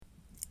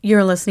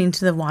You're listening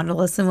to the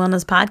Wanderlust and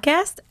Wellness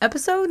Podcast,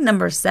 episode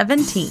number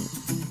 17.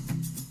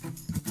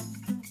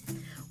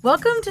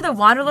 Welcome to the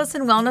Wanderlust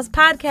and Wellness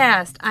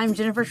Podcast. I'm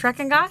Jennifer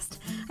Schreckengost.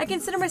 I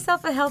consider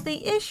myself a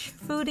healthy-ish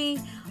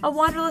foodie, a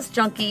wanderlust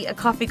junkie, a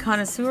coffee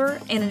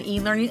connoisseur, and an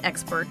e-learning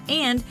expert,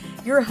 and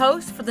your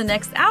host for the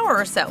next hour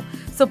or so.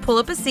 So pull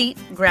up a seat,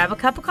 grab a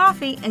cup of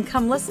coffee, and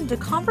come listen to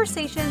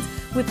conversations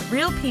with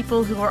real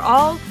people who are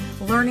all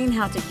learning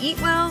how to eat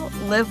well,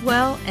 live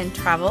well, and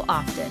travel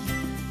often.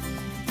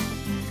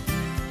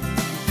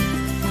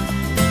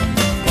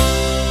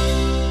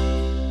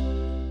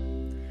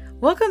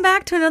 Welcome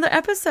back to another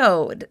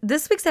episode.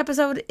 This week's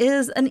episode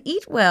is an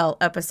Eat Well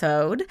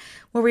episode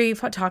where we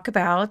talk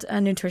about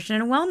nutrition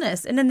and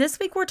wellness. And in this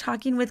week, we're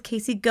talking with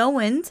Kasey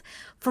Goins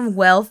from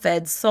Well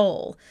Fed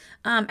Soul.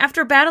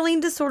 After battling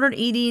disordered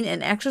eating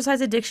and exercise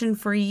addiction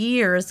for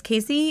years,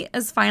 Kasey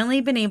has finally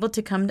been able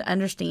to come to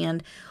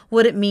understand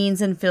what it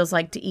means and feels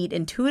like to eat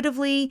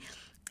intuitively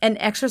and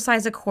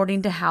exercise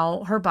according to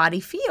how her body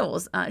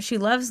feels. She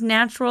loves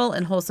natural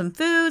and wholesome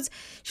foods.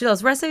 She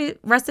loves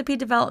recipe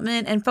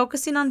development and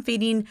focusing on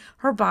feeding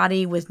her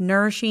body with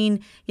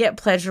nourishing yet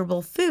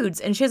pleasurable foods.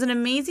 And she has an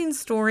amazing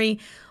story,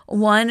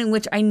 one in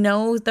which I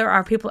know there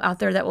are people out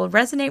there that will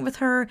resonate with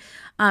her,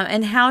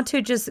 and how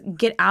to just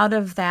get out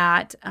of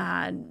that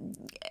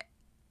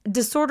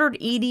disordered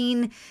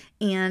eating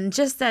and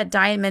just that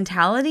diet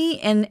mentality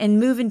and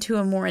move into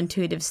a more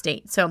intuitive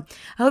state. So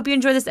I hope you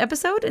enjoy this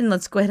episode, and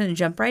let's go ahead and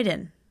jump right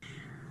in.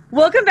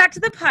 Welcome back to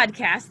the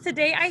podcast.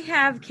 Today I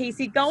have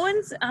Kasey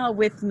Goins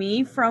with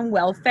me from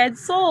Well Fed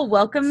Soul.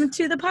 Welcome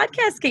to the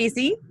podcast,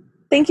 Kasey.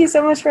 Thank you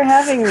so much for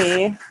having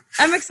me.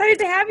 I'm excited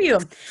to have you.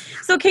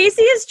 So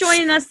Kasey is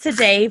joining us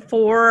today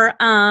for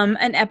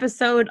an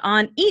episode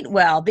on Eat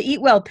Well, the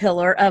Eat Well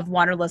pillar of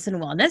Wanderlust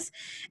and Wellness.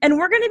 And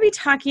we're going to be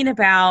talking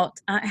about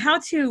how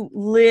to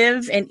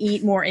live and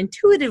eat more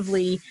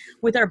intuitively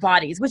with our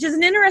bodies, which is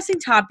an interesting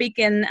topic.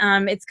 And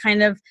it's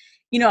kind of,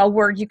 a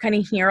word you kind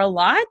of hear a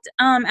lot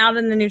out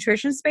in the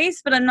nutrition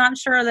space, but I'm not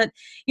sure that,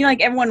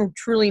 like everyone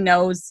truly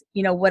knows,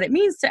 what it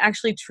means to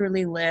actually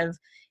truly live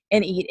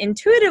and eat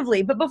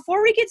intuitively. But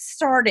before we get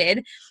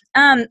started,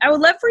 I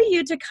would love for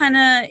you to kind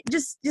of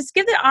just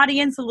give the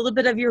audience a little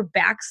bit of your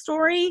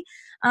backstory,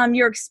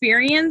 your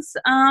experience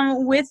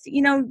with,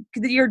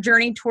 your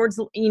journey towards,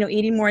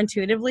 eating more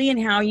intuitively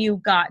and how you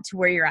got to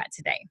where you're at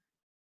today.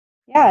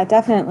 Yeah,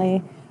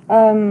 definitely.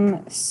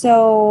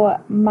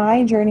 So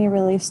my journey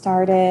really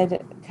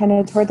started kind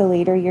of toward the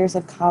later years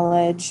of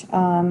college.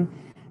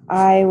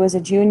 I was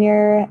a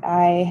junior.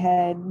 I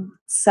had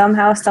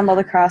somehow stumbled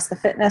across the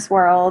fitness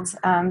world,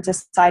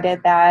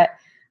 decided that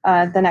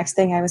the next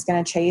thing I was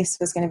going to chase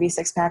was going to be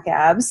six-pack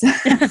abs.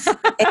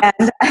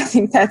 And I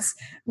think that's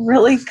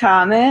really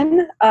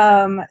common.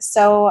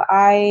 So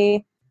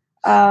I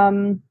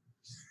found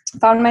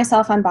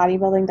myself on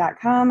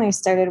bodybuilding.com. I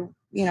started,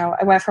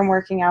 I went from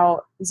working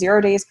out 0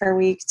 days per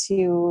week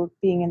to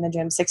being in the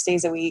gym 6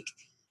 days a week.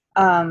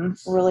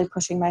 Really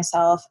pushing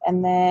myself,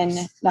 and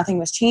then nothing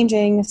was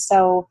changing.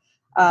 So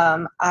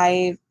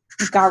I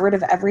got rid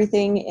of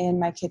everything in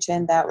my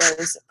kitchen that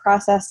was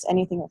processed,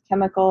 anything with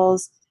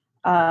chemicals.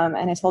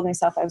 And I told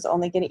myself I was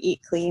only going to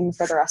eat clean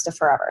for the rest of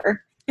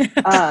forever.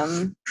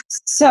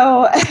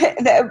 So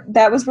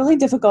that was really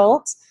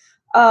difficult.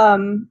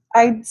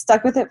 I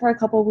stuck with it for a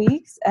couple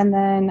weeks, and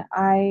then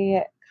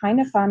I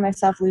kind of found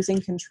myself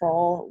losing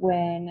control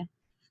when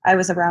I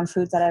was around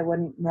foods that I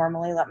wouldn't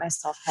normally let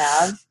myself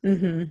have.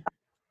 Mm-hmm.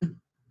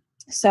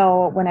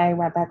 So when I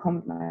went back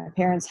home to my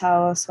parents'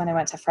 house, when I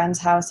went to friends'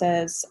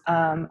 houses,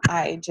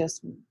 I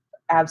just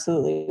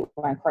absolutely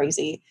went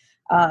crazy,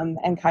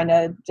 and kind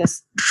of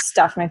just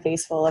stuffed my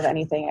face full of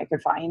anything I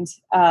could find.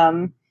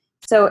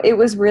 So it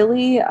was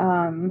really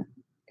a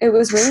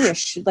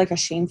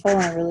shameful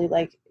and a really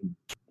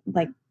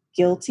like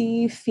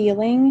guilty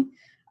feeling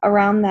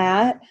around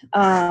that.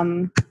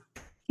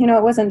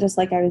 It wasn't just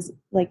like I was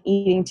like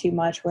eating too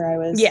much where I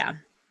was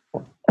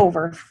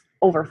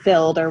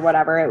overfilled or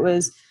whatever. It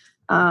was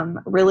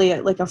really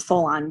like a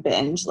full-on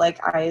binge. Like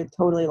I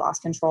totally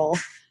lost control.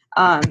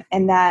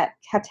 And that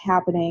kept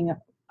happening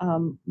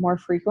more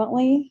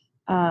frequently,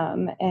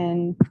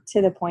 and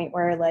to the point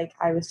where like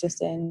I was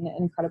just in an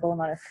incredible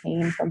amount of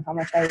pain from how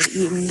much I had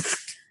eaten.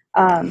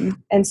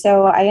 And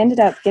so I ended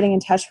up getting in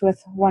touch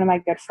with one of my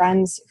good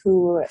friends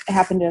who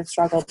happened to have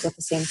struggled with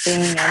the same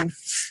thing. And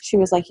she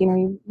was like,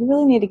 you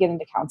really need to get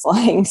into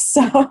counseling.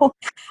 So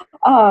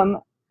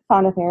found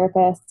a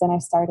therapist, and I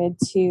started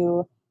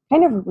to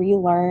kind of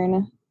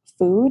relearn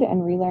food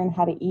and relearn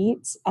how to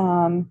eat.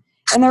 And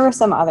there were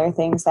some other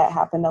things that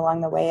happened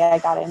along the way. I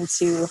got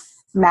into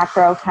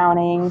macro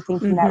counting,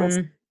 thinking that was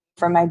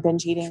from my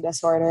binge eating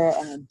disorder,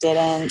 and it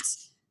didn't.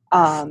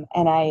 And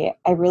I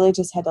really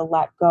just had to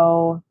let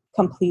go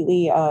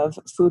completely of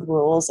food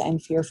rules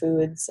and fear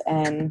foods,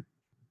 and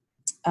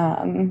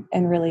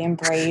really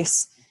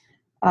embrace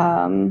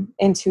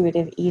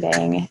intuitive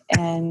eating.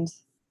 And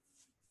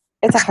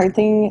it's a hard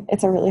thing.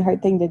 It's a really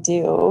hard thing to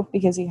do,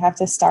 because you have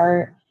to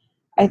start,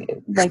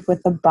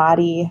 with the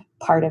body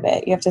part of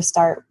it. You have to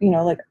start,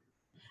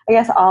 I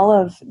guess all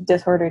of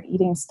disordered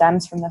eating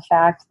stems from the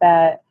fact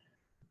that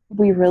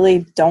we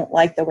really don't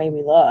like the way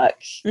we look.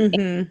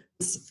 Mm-hmm.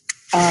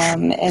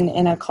 And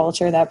in a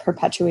culture that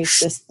perpetuates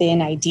this thin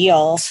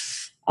ideal,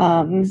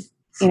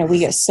 we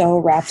get so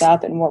wrapped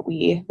up in what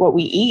we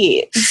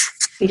eat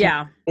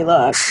because we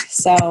look.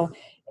 So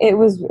it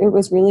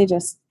was really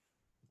just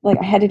like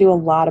I had to do a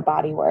lot of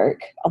body work,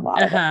 a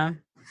lot of it.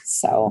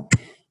 So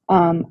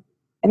I'm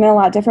in a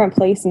lot different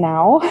place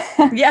now.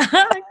 Yeah.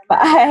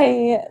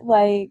 I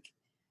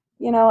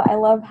I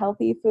love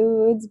healthy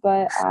foods,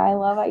 but I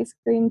love ice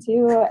cream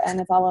too,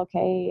 and it's all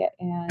okay.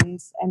 And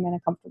I'm in a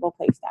comfortable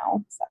place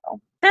now.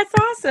 So that's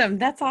awesome.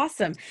 That's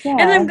awesome. yeah.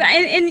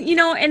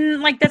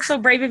 And like, that's so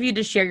brave of you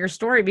to share your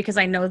story, because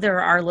I know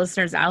there are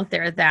listeners out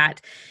there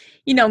that,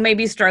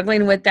 maybe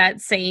struggling with that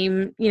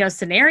same,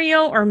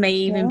 scenario, or may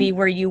even be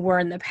where you were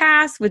in the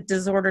past with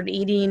disordered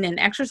eating and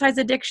exercise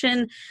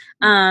addiction.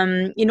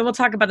 We'll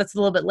talk about this a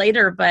little bit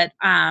later, but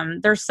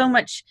there's so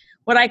much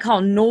what I call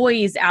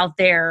noise out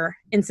there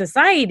in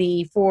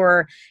society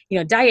for,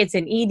 diets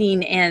and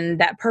eating and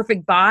that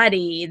perfect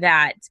body,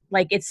 that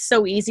like, it's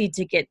so easy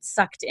to get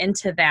sucked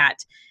into that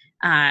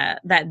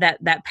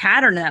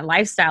pattern and that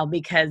lifestyle,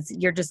 because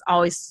you're just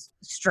always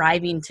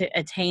striving to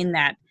attain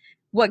that,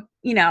 what,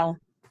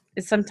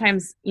 is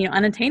sometimes,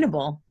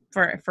 unattainable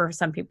for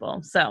some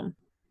people. So.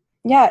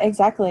 Yeah,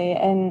 exactly.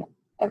 And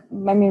I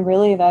mean,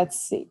 really,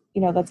 that's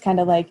kind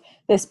of like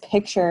this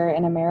picture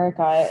in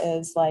America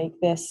is like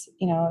this,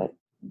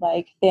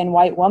 like thin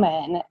white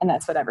woman, and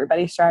that's what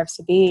everybody strives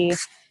to be.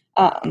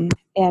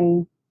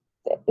 And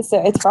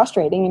so it's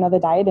frustrating, the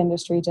diet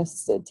industry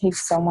just it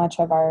takes so much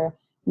of our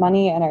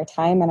money and our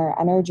time and our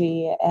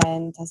energy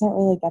and doesn't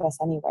really get us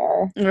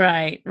anywhere.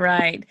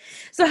 Right.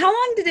 So how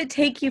long did it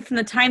take you from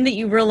the time that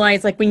you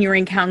realized, like when you were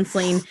in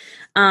counseling,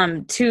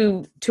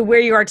 to where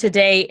you are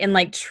today, and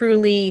like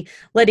truly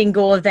letting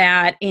go of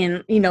that,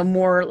 and,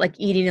 more like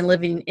eating and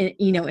living,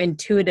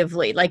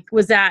 intuitively? Like,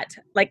 was that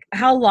like,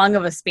 how long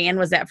of a span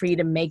was that for you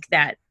to make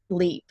that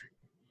leap?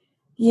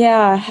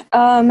 Yeah,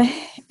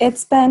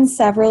 it's been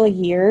several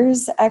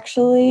years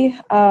actually.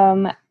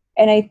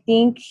 And I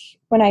think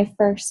when I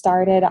first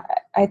started,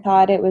 I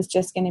thought it was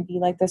just going to be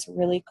like this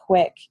really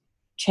quick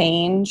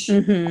change,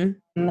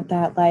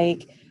 that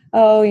like,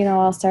 oh,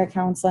 I'll start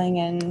counseling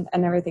and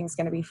everything's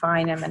going to be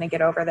fine. I'm going to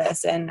get over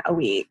this in a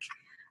week.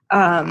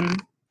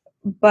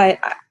 But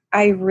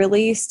I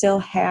really still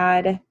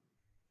had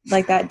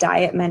like that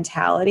diet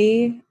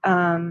mentality.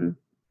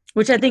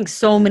 Which I think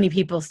so many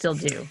people still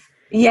do.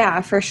 Yeah,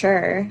 for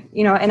sure.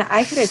 And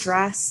I could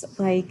address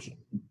like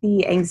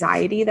the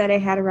anxiety that I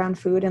had around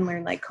food and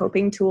learn like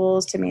coping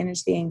tools to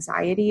manage the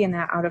anxiety and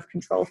that out of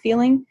control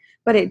feeling.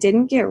 But it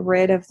didn't get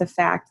rid of the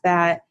fact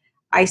that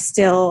I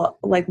still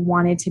like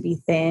wanted to be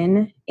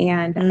thin,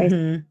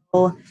 and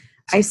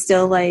I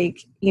still like,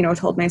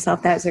 told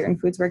myself that certain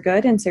foods were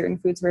good and certain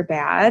foods were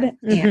bad,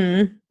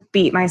 and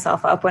beat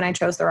myself up when I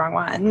chose the wrong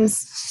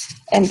ones.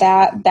 And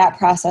that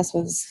process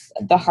was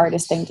the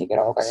hardest thing to get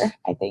over,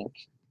 I think.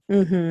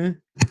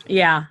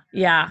 Yeah.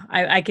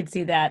 I could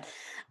see that.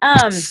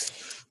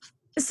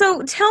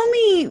 So tell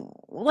me,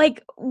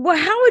 like,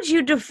 how would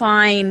you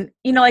define,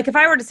 like if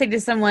I were to say to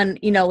someone,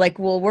 like,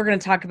 well, we're going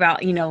to talk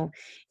about,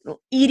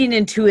 eating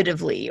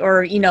intuitively,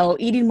 or,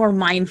 eating more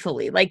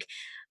mindfully, like,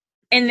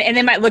 and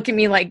they might look at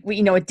me like,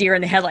 with deer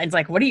in the headlights,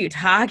 like, what are you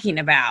talking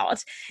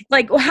about?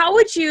 Like, how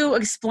would you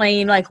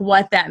explain like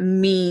what that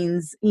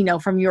means,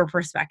 from your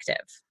perspective?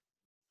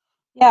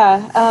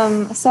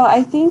 Yeah. So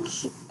I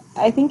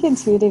think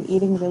intuitive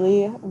eating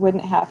really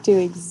wouldn't have to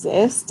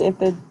exist if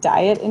the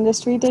diet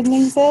industry didn't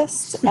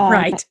exist.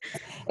 Right.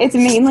 It's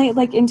mainly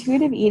like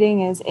intuitive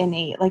eating is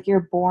innate. Like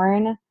you're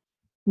born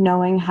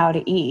knowing how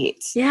to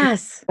eat.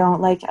 Yes. You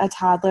don't like a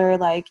toddler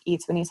like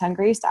eats when he's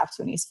hungry, stops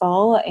when he's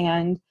full,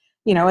 and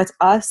it's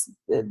us,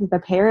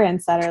 the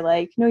parents, that are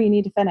like, no, you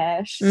need to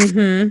finish.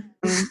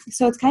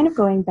 So it's kind of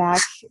going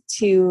back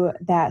to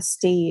that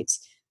state,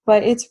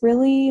 but it's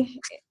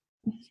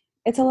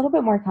a little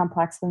bit more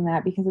complex than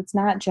that, because it's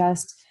not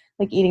just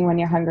like eating when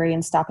you're hungry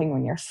and stopping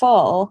when you're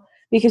full,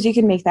 because you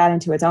can make that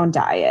into its own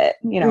diet.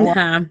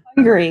 I'm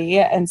hungry,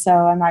 and so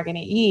I'm not going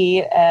to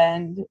eat,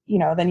 and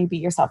then you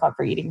beat yourself up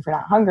for eating if you're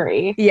not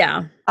hungry.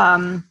 Yeah.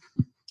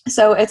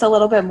 So it's a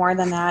little bit more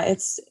than that.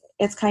 It's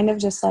kind of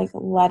just like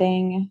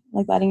letting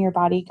your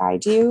body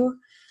guide you,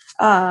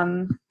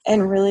 and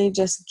really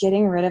just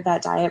getting rid of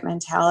that diet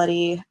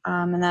mentality,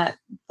 and that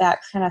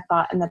kind of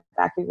thought in the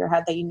back of your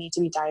head that you need to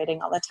be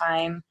dieting all the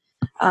time.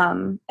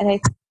 And I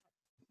think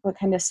what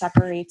kind of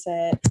separates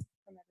it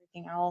from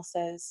everything else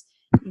is,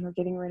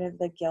 getting rid of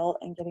the guilt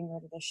and getting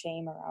rid of the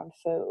shame around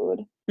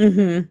food,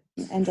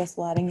 and just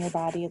letting your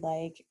body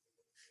like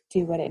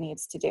do what it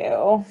needs to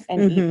do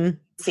and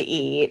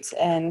eat,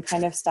 and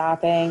kind of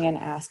stopping and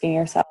asking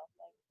yourself,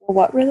 well,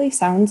 what really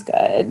sounds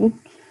good?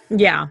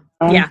 Yeah.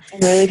 Yeah.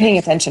 And really paying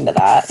attention to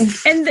that.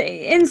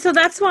 And so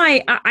that's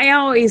why I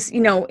always,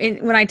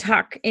 when I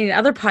talk in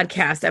other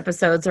podcast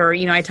episodes, or,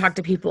 I talk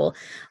to people,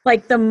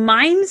 like the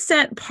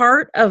mindset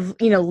part of,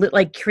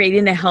 like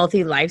creating a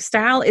healthy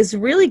lifestyle is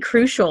really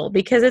crucial,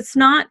 because it's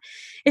not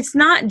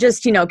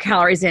just,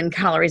 calories in,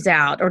 calories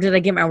out, or did I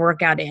get my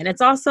workout in?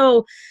 It's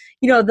also,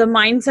 the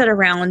mindset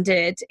around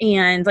it.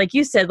 And like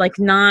you said, like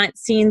not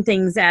seeing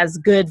things as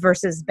good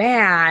versus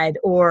bad,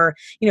 or,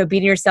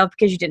 beating yourself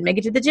because you didn't make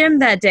it to the gym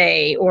that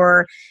day,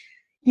 or,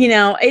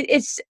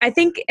 I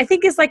think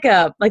it's like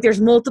there's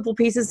multiple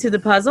pieces to the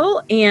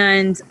puzzle.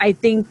 And I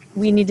think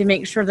we need to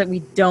make sure that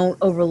we don't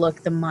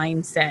overlook the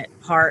mindset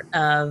part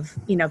of,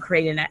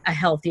 creating a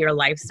healthier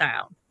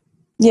lifestyle.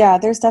 Yeah,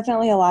 there's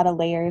definitely a lot of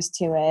layers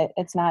to it.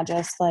 It's not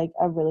just like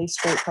a really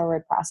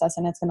straightforward process,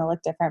 and it's going to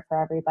look different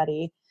for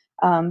everybody.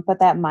 But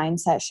that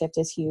mindset shift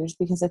is huge,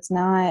 because it's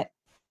not,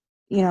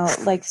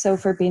 like, so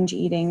for binge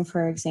eating,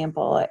 for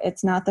example,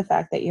 it's not the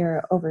fact that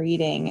you're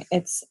overeating.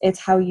 It's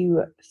how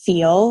you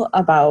feel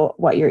about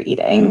what you're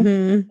eating.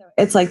 Mm-hmm.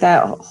 It's like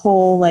that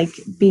whole, like,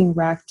 being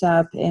wrapped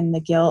up in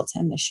the guilt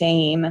and the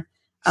shame,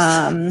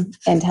 and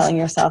telling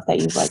yourself that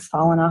you've like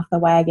fallen off the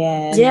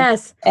wagon.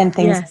 Yes. And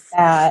things Yes. like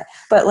that.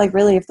 But like,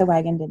 really, if the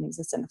wagon didn't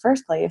exist in the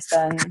first place,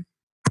 then we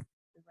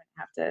wouldn't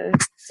have to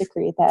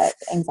create that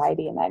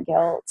anxiety and that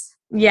guilt.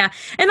 Yeah.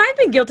 And I've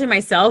been guilty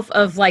myself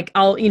of like,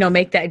 I'll,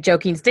 make that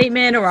joking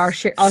statement, or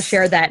I'll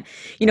share that,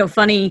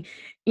 funny,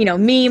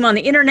 meme on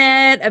the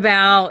internet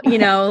about,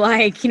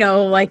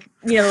 like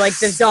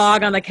this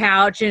dog on the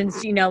couch, and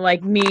it's,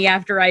 like me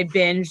after I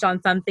binged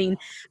on something.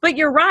 But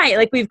you're right.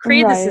 Like, we've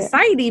created this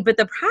society, but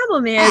the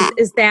problem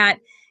is that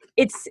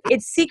it's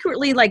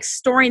secretly like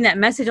storing that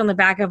message on the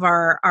back of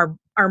our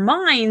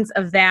minds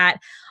of that,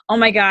 oh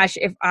my gosh,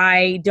 if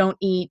I don't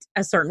eat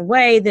a certain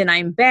way, then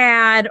I'm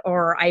bad,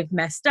 or I've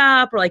messed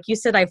up, or like you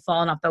said, I've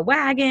fallen off the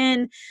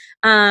wagon,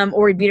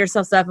 or we beat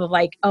ourselves up of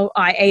like, oh,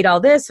 I ate all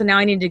this, so now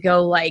I need to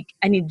go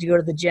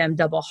to the gym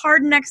double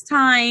hard next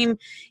time.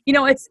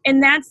 That's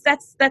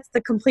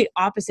the complete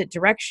opposite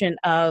direction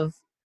of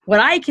what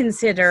I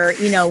consider,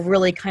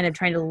 really kind of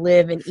trying to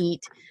live and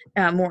eat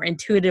more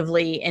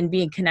intuitively and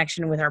be in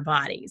connection with our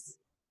bodies.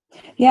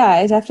 Yeah,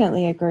 I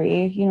definitely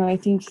agree. I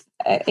think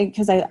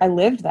because I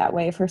lived that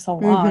way for so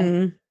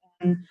long,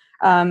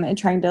 Mm-hmm. and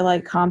trying to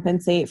like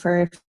compensate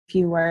for if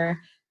you were,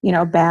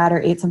 bad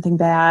or ate something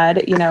bad,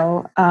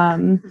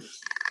 and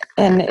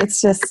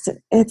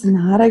it's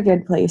not a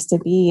good place to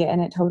be.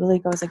 And it totally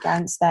goes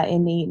against that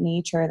innate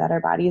nature that our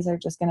bodies are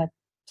just going to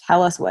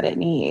tell us what it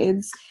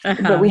needs,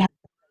 but we have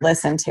to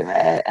listen to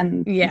it.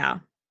 And yeah.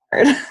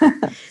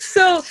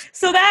 So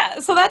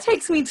that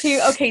takes me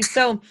to, okay,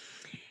 so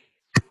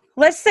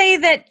let's say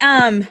that,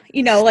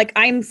 like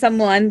I'm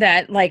someone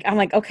that like, I'm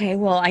like, okay,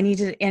 well, I need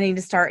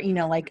to start,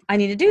 like I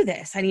need to do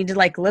this. I need to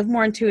like live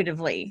more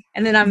intuitively.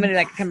 And then I'm going to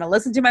like kind of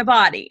listen to my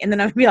body. And then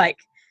I'm going to be like,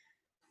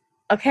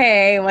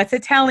 okay, what's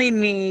it telling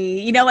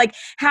me? Like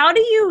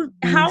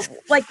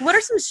what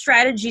are some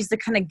strategies to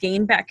kind of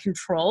gain back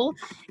control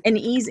and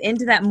ease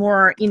into that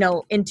more,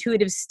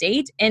 intuitive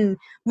state? And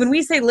when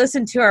we say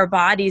listen to our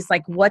bodies,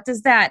 like what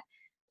does that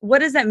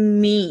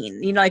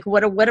mean? Like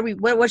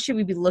what should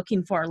we be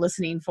looking for,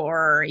 listening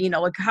for?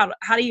 Like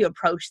how do you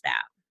approach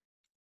that?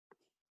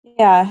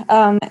 Yeah.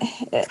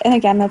 And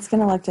again, that's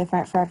going to look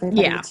different for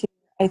everybody too.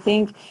 I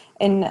think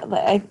in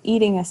like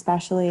eating,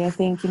 especially, I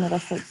think,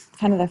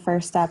 the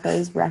first step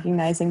is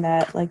recognizing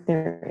that like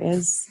there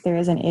is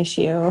an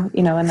issue,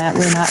 and that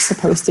we're not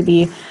supposed to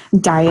be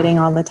dieting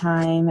all the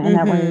time, and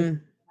that we're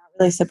not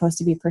really supposed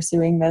to be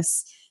pursuing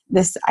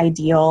this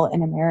ideal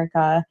in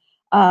America.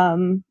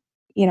 And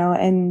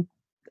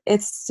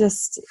it's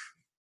just,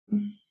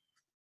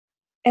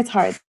 it's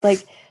hard.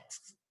 Like,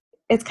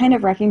 it's kind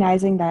of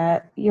recognizing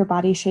that your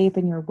body shape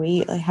and your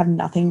weight like have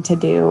nothing to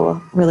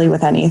do really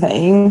with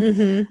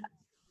anything.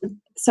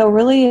 So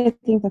really, I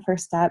think the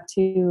first step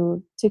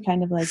to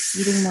kind of like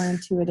eating more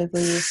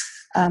intuitively,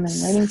 and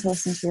learning to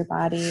listen to your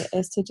body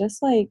is to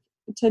just like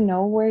to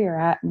know where you're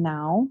at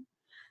now,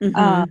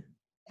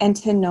 and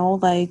to know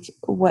like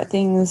what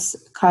things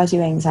cause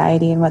you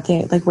anxiety, and what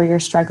like where you're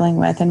struggling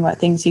with, and what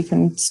things you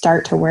can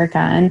start to work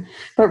on.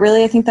 But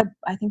really, I think the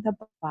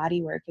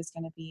body work is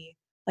going to be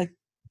like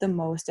the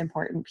most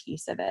important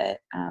piece of it.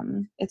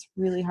 It's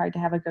really hard to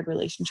have a good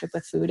relationship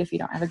with food if you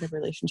don't have a good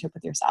relationship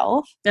with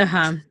yourself.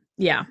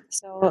 Yeah.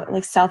 So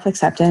like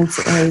self-acceptance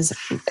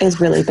is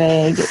really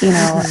big,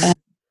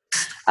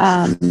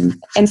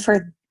 and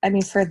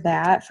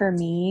for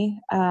me,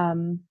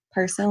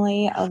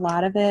 personally, a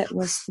lot of it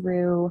was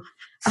through,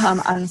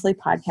 honestly,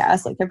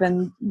 podcasts. Like I've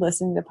been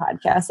listening to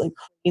podcasts like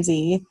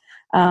crazy,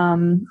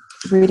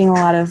 reading a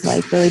lot of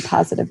like really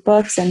positive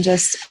books, and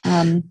just,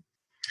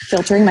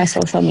 filtering my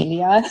social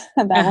media.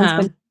 That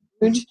one's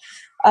been huge.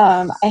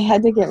 I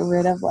had to get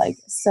rid of like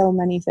so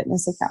many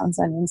fitness accounts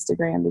on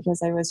Instagram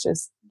because I was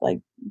just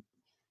like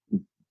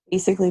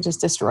basically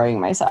just destroying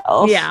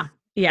myself. Yeah.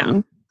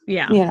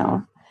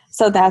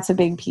 So that's a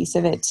big piece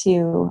of it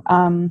too.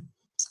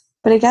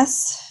 But I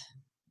guess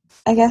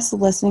I guess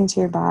listening to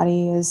your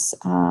body is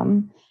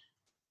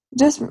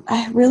just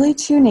really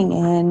tuning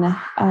in,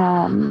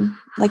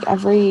 like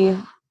every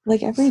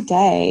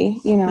day,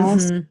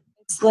 Mm-hmm.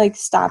 it's like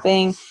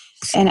stopping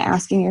and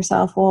asking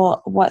yourself,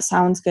 well, what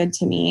sounds good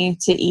to me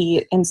to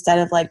eat, instead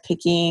of like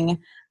picking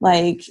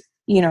like,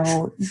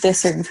 this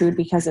certain food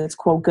because it's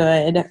quote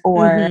good,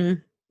 or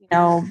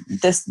Mm-hmm.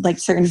 this like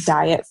certain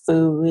diet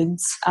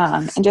foods,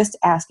 and just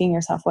asking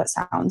yourself what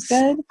sounds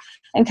good,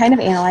 and kind of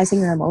analyzing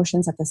your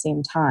emotions at the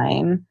same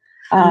time.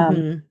 Um,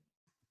 Mm-hmm.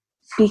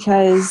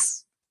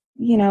 because,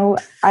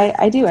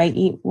 I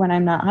eat when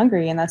I'm not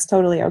hungry, and that's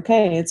totally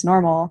okay. It's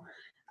normal.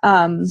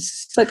 Um,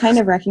 but kind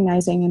of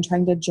recognizing and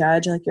trying to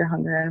judge like your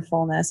hunger and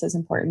fullness is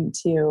important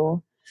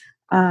too.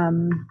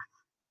 Um,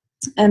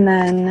 and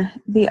then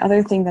the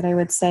other thing that I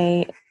would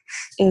say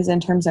is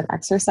in terms of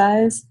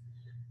exercise.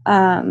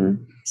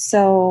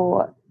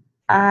 So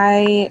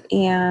I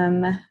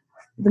am,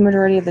 the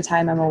majority of the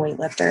time, I'm a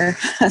weightlifter.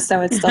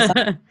 So it's still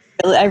something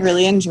I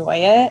really enjoy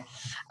it.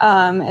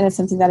 And it's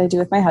something that I do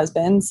with my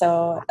husband.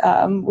 So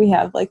we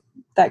have like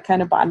that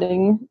kind of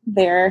bonding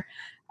there.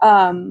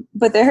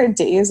 But there are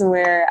days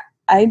where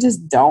I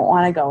just don't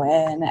want to go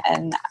in,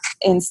 and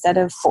instead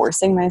of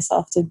forcing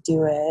myself to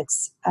do it,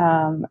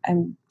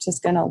 I'm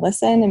just going to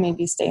listen and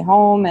maybe stay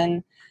home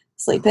and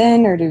sleep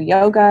in or do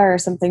yoga or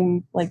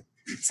something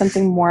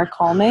more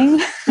calming.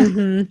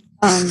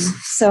 Mm-hmm.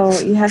 So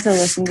you have to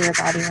listen to your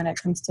body when it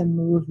comes to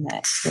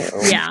movement too.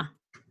 Yeah.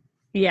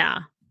 Yeah.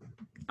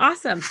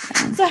 Awesome.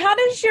 So how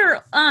does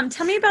your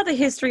tell me about the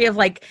history of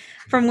like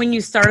from when you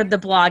started the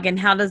blog, and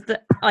how does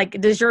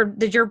did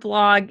your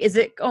blog, is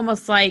it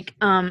almost like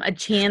a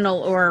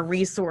channel or a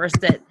resource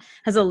that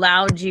has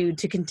allowed you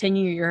to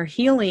continue your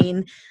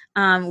healing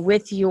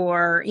with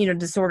your,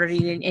 disordered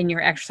eating and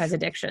your exercise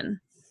addiction?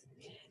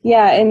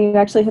 Yeah, and you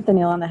actually hit the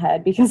nail on the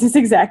head, because it's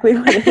exactly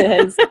what it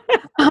is.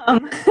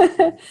 um,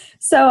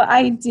 so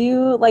I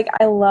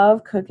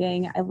love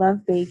cooking. I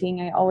love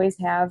baking. I always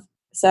have.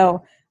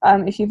 So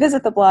if you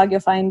visit the blog, you'll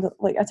find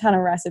like a ton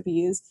of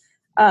recipes.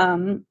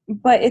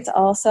 But it's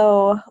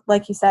also,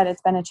 like you said,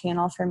 it's been a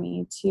channel for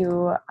me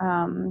to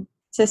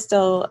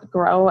still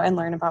grow and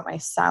learn about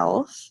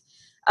myself.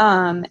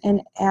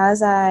 And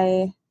as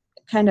I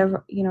kind of,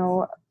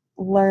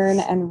 learn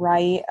and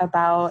write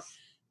about,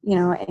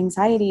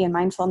 anxiety and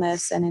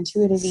mindfulness and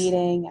intuitive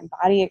eating and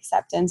body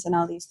acceptance and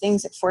all these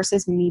things, it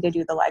forces me to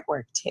do the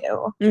legwork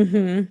too.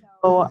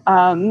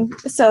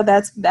 Mm-hmm. So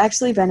that's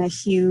actually been a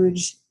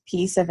huge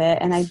piece of it.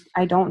 And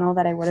I don't know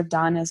that I would have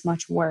done as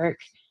much work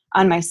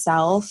on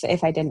myself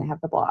if I didn't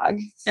have the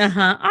blog.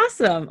 Uh-huh.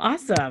 Awesome.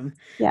 Awesome.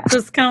 Yeah. So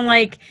it's kind of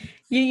like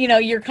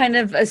you're kind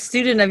of a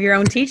student of your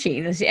own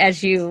teaching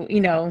as you,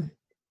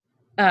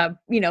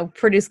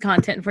 produce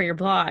content for your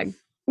blog.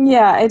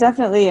 Yeah, I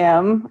definitely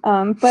am.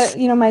 But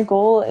my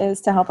goal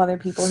is to help other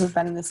people who've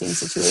been in the same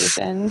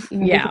situation, because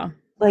Yeah.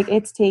 like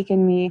it's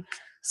taken me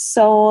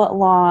so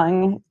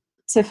long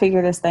to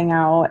figure this thing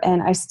out,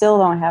 and I still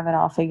don't have it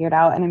all figured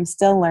out, and I'm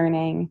still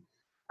learning,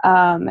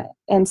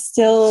 and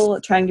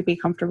still trying to be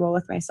comfortable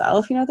with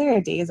myself. There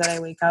are days that I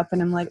wake up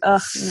and I'm like,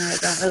 ugh, I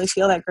don't really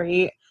feel that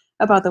great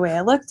about the way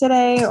I look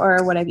today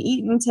or what I've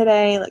eaten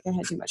today. Like I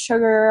had too much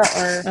sugar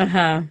or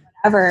Uh-huh.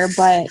 whatever,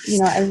 but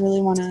I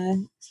really want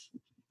to,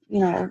 you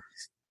know,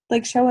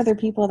 like show other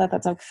people that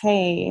that's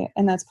okay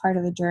and that's part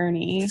of the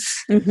journey,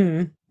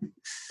 Mm-hmm.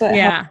 but help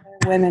Yeah.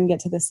 other women get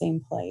to the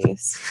same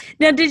place.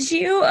 Now, did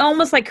you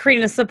almost like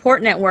create a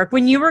support network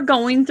when you were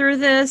going through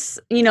this,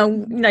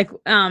 like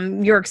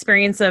your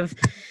experience of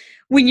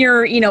when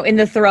you're, in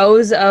the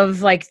throes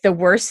of like the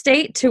worst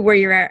state to where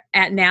you're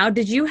at now?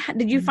 Did you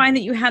find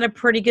that you had a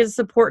pretty good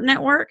support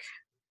network?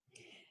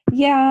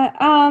 Yeah,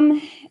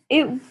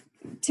 it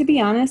to be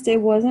honest, it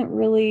wasn't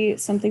really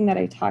something that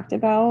I talked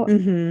about.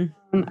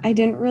 Mm-hmm. I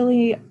didn't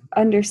really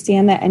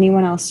understand that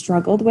anyone else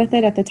struggled with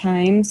it at the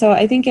time. So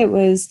I think it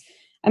was,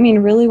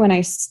 really when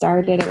I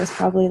started, it was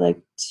probably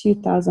like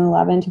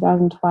 2011,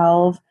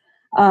 2012.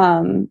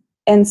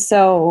 And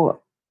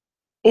so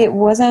it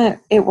wasn't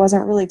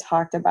really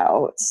talked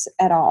about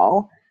at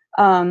all.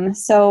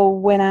 So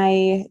when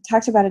I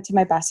talked about it to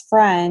my best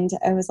friend,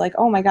 I was like,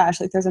 oh my gosh,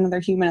 like there's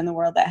another human in the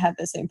world that had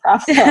the same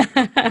problem,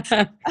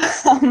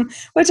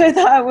 which I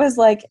thought was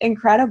like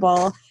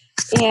incredible.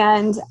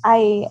 And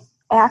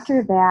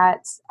after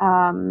that,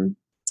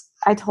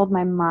 I told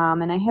my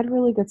mom, and I had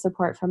really good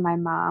support from my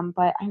mom,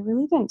 but I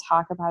really didn't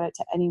talk about it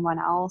to anyone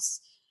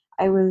else.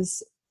 I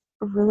was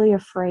really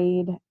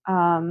afraid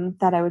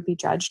that I would be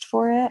judged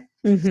for it.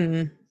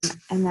 Mm-hmm.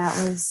 And that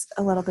was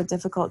a little bit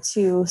difficult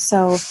too.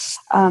 So,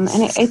 and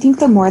I think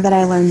the more that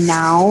I learn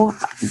now,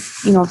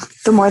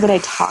 the more that I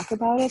talk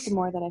about it, the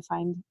more that I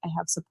find I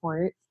have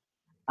support.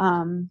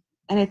 And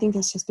I think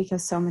it's just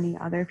because so many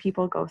other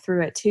people go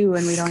through it too,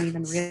 and we don't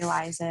even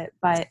realize it.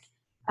 But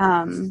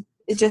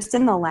just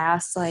in the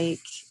last like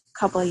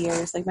couple of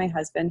years, like my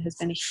husband has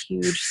been a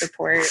huge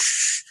support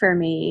for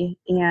me,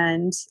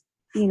 and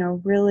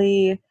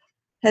really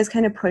has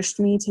kind of pushed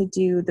me to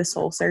do the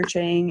soul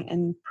searching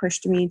and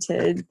pushed me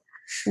to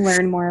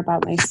learn more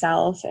about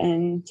myself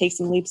and take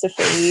some leaps of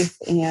faith.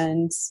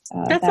 And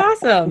That's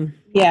awesome.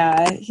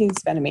 yeah,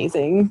 he's been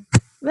amazing.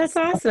 That's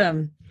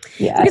awesome.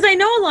 Yeah. Because I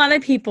know a lot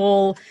of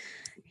people,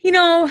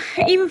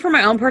 even from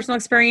my own personal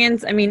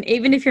experience, I mean,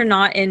 even if you're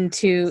not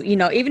into,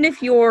 even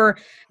if you're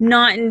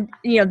not in,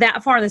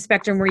 that far on the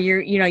spectrum where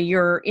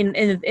you're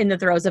in the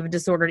throes of a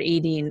disordered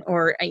eating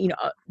or,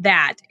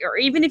 that, or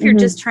even if you're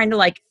just trying to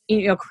like,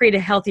 create a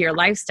healthier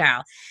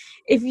lifestyle.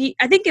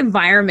 I think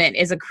environment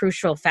is a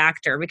crucial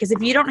factor, because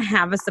if you don't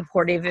have a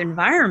supportive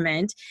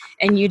environment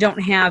and you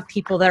don't have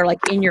people that are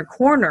like in your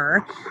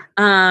corner,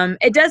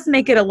 it does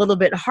make it a little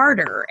bit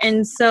harder.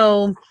 And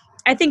so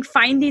I think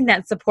finding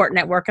that support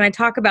network, and I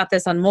talk about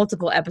this on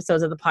multiple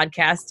episodes of the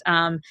podcast.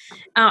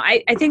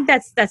 I think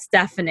that's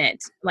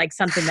definite, like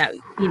something that,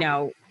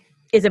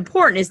 is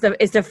important,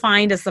 is to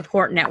find a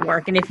support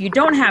network. And if you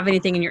don't have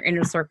anything in your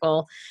inner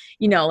circle,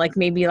 like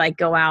maybe like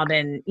go out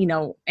and,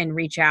 and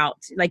reach out,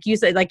 like you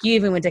said, like you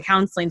even went to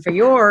counseling for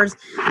yours,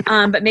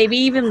 but maybe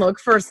even look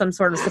for some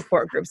sort of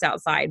support groups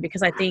outside,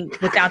 because I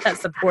think without that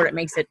support, it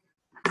makes it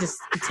just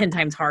 10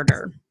 times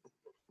harder.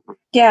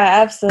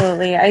 Yeah,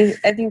 absolutely. I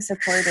think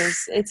support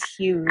it's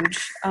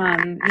huge.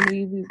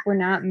 We're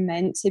not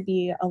meant to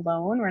be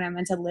alone. We're not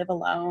meant to live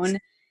alone.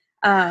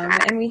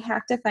 And we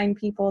have to find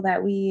people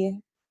that we,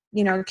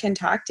 can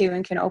talk to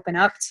and can open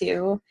up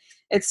to.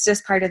 It's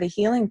just part of the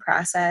healing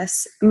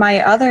process.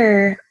 My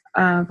other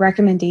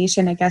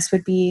recommendation, I guess,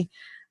 would be,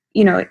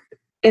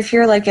 if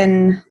you're like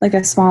in like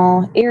a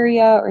small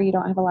area or you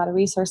don't have a lot of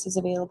resources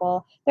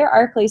available, there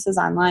are places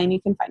online.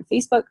 You can find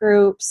Facebook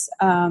groups,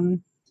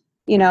 and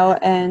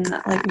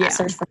like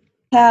search for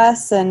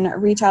podcasts and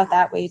reach out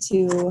that way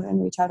too,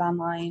 and reach out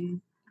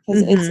online,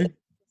 because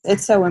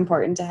it's so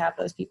important to have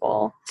those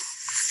people.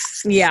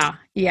 Yeah.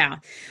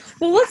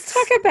 Well, let's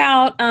talk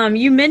about,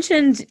 you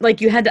mentioned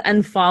like you had to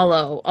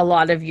unfollow a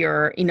lot of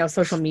your,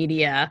 social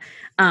media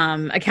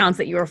accounts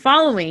that you were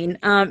following,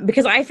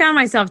 because I found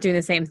myself doing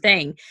the same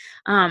thing.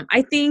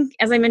 I think,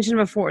 as I mentioned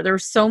before,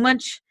 there's so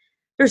much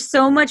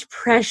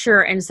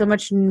pressure and so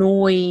much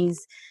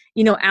noise,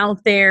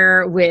 out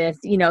there with,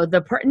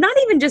 not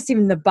even just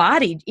even the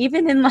body,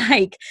 even in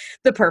like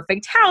the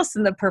perfect house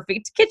and the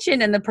perfect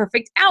kitchen and the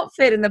perfect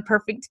outfit and the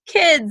perfect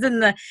kids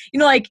and the,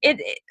 like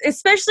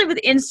especially with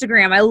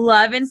Instagram. I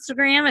love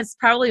Instagram. It's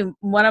probably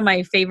one of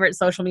my favorite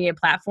social media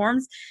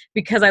platforms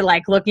because I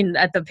like looking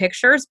at the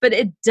pictures, but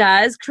it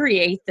does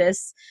create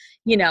this,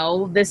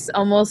 this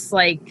almost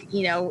like,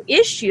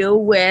 issue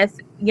with,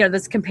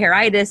 this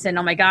comparison and,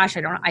 oh my gosh,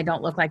 I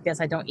don't look like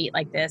this. I don't eat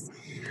like this.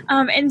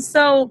 And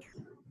so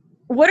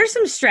what are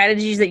some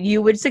strategies that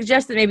you would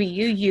suggest that maybe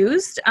you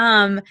used,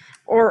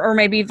 or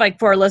maybe like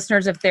for our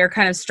listeners, if they're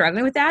kind of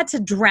struggling with that, to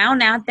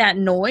drown out that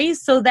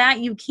noise so that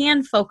you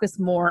can focus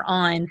more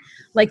on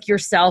like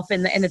yourself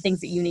and the things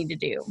that you need to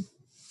do?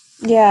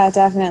 Yeah,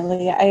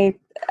 definitely.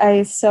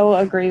 I so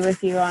agree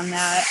with you on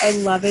that. I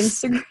love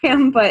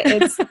Instagram, but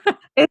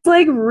it's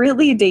like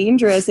really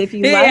dangerous if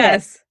you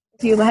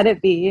let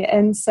it be.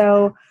 And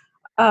so,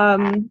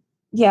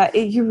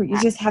 you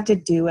just have to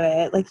do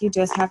it. Like, you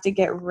just have to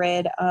get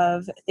rid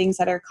of things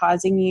that are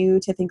causing you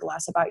to think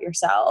less about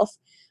yourself.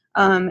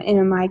 And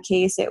in my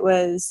case, it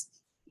was,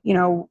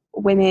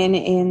 women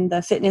in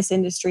the fitness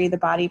industry, the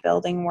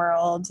bodybuilding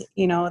world,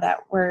 that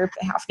were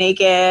half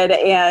naked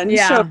and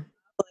showed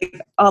like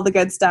all the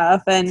good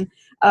stuff, and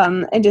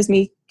just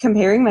me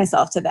comparing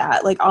myself to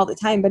that like all the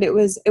time. But it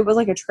was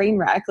like a train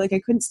wreck. Like,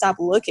 I couldn't stop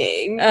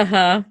looking.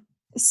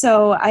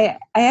 So I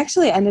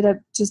actually ended up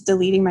just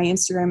deleting my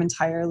Instagram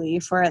entirely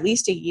for at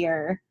least a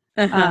year.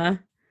 And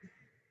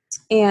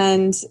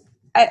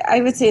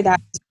I would say that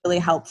was really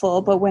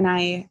helpful. But when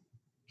I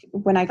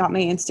got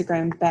my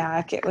Instagram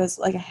back, it was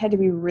like I had to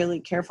be really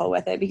careful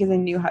with it because I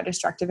knew how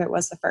destructive it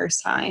was the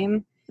first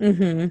time.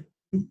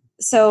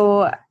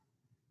 So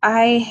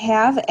I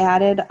have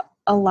added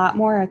a lot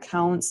more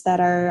accounts that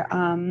are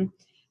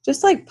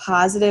just like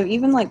positive,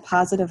 even like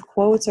positive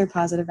quotes or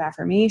positive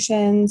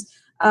affirmations.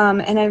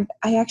 And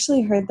I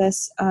actually heard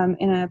this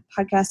in a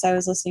podcast I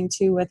was listening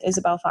to with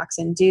Isabel Fox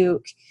and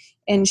Duke,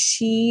 and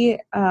she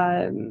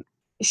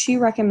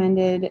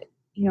recommended,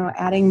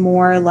 adding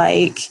more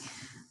like,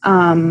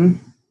 I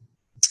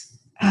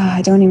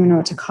don't even know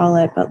what to call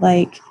it, but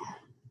like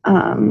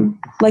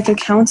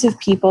accounts of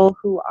people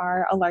who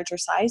are a larger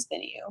size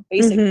than you,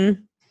 basically.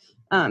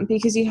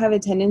 Because you have a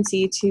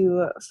tendency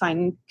to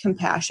find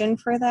compassion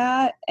for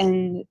that,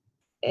 and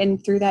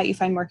through that you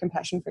find more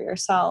compassion for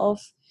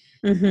yourself.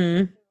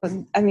 I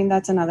mean,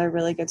 that's another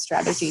really good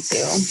strategy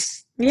too.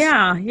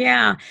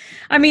 Yeah.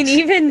 I mean,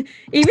 even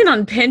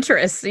on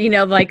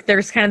Pinterest, like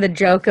there's kind of the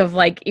joke of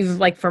like, even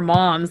like for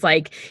moms,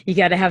 like you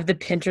got to have the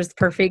Pinterest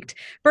perfect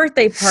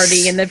birthday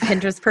party and the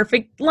Pinterest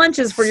perfect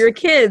lunches for your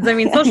kids. I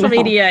mean, social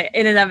media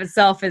in and of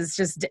itself is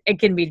just, it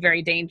can be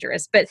very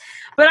dangerous. But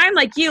I'm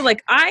like you,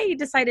 like I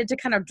decided to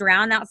kind of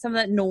drown out some of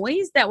that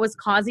noise that was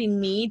causing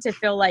me to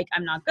feel like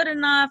I'm not good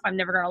enough. I'm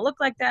never going to look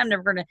like that. I'm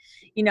never going to,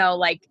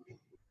 like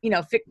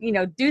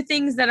do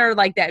things that are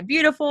like that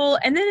beautiful.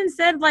 And then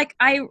instead, like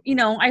I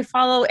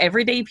follow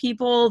everyday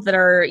people that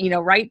are,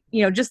 right,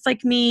 just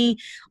like me,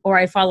 or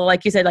I follow,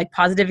 like you said, like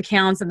positive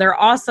accounts. And there are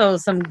also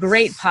some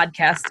great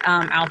podcasts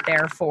out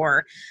there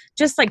for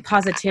just like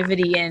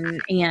positivity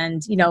and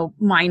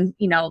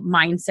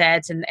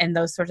mindset and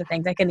those sorts of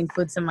things. I can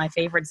include some of my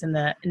favorites in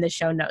the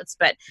show notes.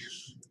 But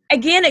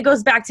again, it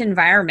goes back to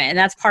environment, and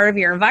that's part of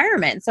your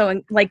environment.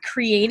 So like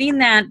creating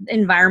that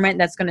environment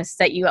that's going to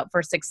set you up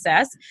for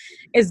success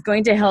is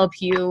going to help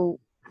you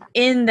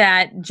in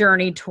that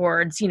journey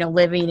towards,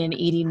 living and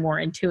eating more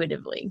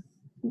intuitively.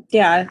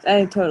 Yeah,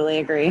 I totally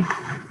agree.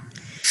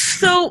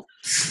 So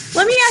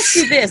let me ask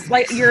you this,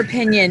 like your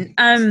opinion.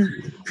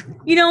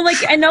 Like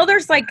I know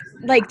there's like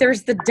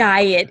there's the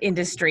diet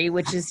industry,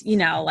 which is,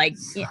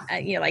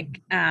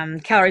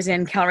 calories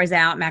in, calories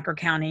out, macro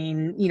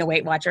counting,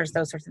 Weight Watchers,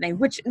 those sorts of things,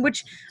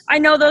 which I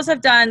know those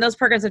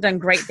programs have done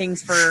great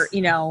things for,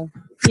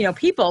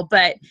 people,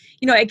 but,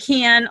 it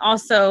can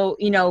also,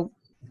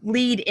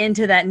 lead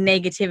into that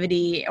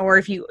negativity, or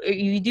if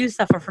you do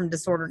suffer from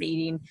disordered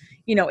eating,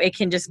 it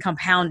can just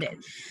compound it.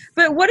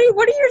 But what are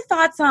your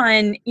thoughts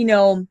on,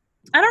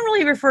 I don't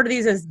really refer to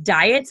these as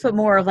diets, but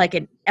more of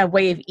like a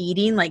way of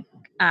eating, like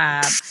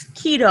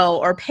keto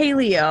or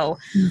paleo.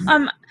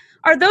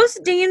 Are those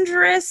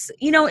dangerous?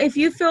 If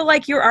you feel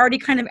like you're already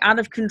kind of out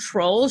of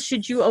control,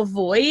 should you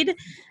avoid?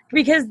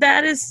 Because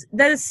that is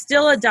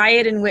still a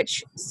diet in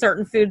which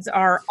certain foods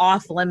are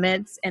off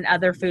limits and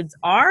other foods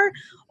are.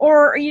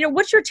 Or,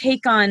 what's your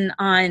take on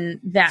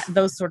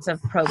those sorts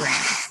of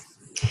programs?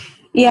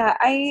 Yeah,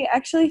 I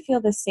actually feel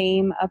the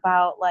same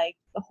about like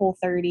the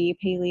Whole30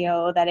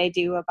 paleo that I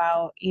do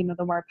about, the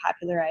more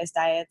popularized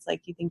diets.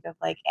 Like you think of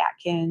like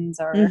Atkins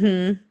or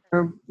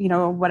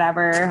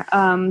whatever.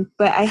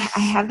 But I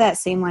have that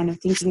same line of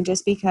thinking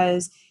just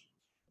because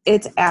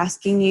it's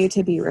asking you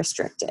to be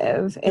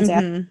restrictive. It's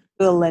asking you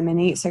to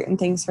eliminate certain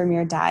things from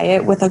your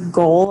diet with a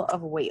goal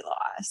of weight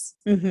loss.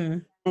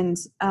 And,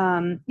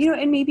 and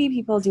maybe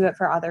people do it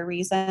for other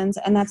reasons,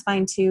 and that's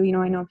fine too.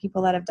 I know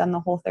people that have done the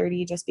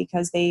Whole30 just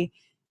because they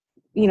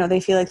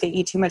feel like they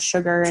eat too much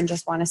sugar and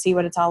just want to see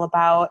what it's all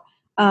about.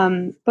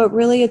 But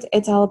really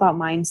it's all about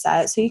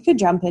mindset. So you could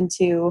jump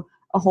into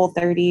a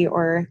Whole30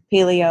 or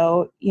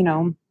paleo,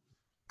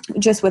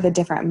 just with a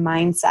different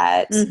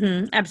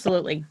mindset.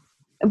 Absolutely.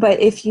 But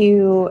if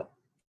you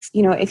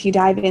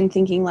dive in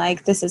thinking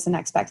like, this is the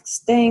next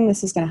best thing,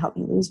 this is going to help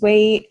me lose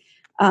weight.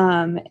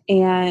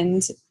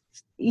 And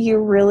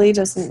you're really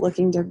just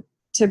looking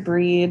to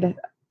breed,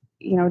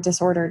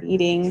 disordered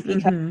eating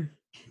because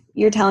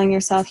you're telling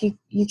yourself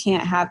you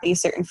can't have these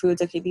certain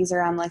foods. Okay, these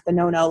are on like the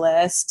no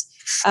list.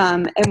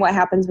 And what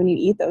happens when you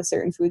eat those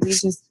certain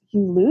foods?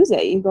 You lose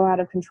it. You go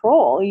out of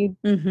control.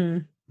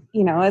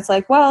 It's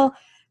like, well,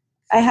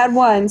 I had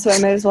one, so I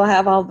might as well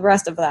have all the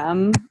rest of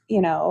them,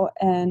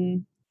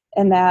 and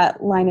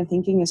that line of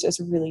thinking is just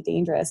really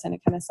dangerous, and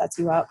it kind of sets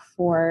you up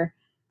for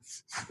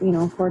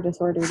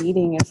disordered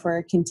eating and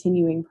for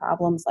continuing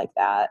problems like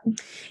that.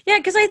 Yeah,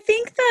 because I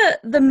think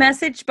the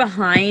message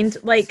behind,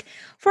 like,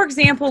 for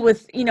example,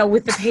 with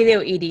the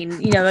paleo eating,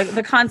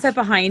 the concept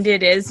behind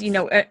it is,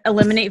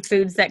 eliminate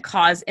foods that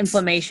cause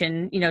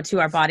inflammation, to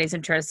our bodies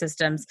and to our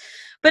systems.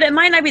 But it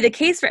might not be the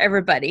case for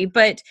everybody.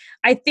 But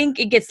I think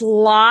it gets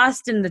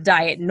lost in the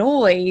diet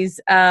noise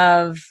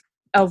of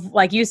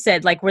like you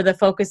said, like where the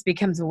focus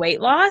becomes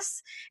weight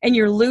loss and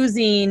you're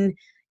losing,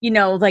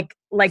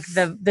 like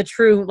the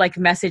true like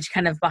message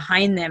kind of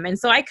behind them. And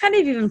so I kind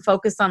of even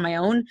focus on my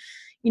own,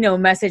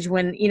 message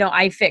when,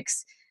 I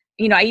fix,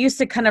 I used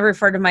to kind of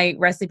refer to my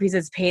recipes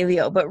as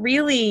paleo, but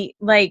really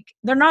like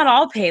they're not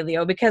all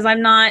paleo because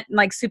I'm not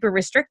like super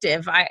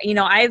restrictive.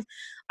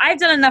 I've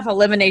done enough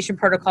elimination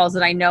protocols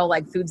that I know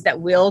like foods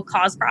that will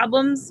cause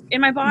problems in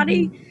my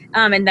body,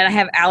 and that I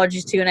have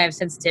allergies to and I have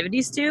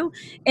sensitivities to.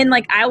 And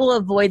like, I will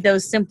avoid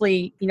those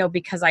simply,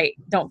 because I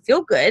don't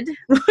feel good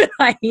when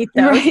I eat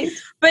those, right.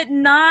 But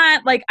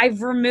not like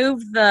I've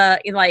removed the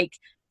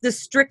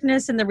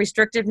strictness and the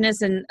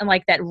restrictiveness and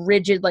like that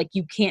rigid, like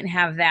you can't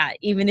have that.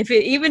 Even if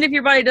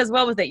your body does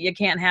well with it, you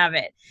can't have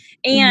it.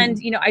 And,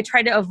 I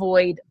try to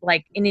avoid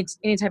like any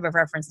type of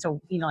reference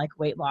to, like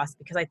weight loss,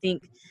 because I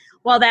think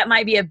while that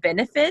might be a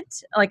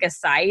benefit, like a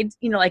side,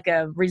 like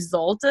a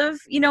result of,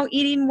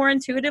 eating more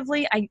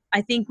intuitively,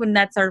 I think when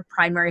that's our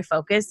primary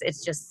focus,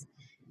 it's just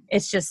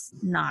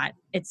not,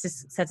 it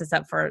just sets us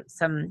up for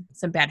some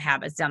bad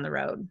habits down the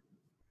road.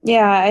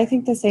 Yeah, I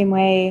think the same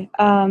way.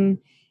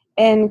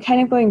 And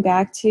kind of going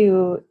back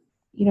to,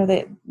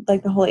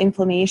 the whole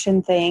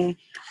inflammation thing,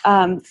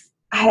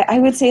 I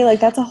would say like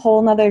that's a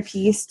whole nother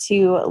piece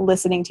to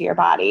listening to your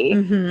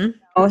body.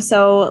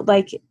 So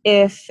like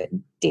if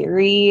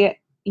dairy,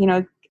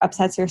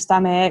 upsets your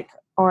stomach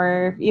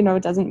or,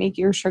 doesn't make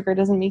your sugar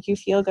doesn't make you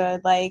feel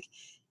good, like,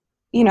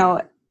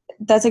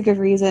 that's a good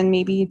reason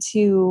maybe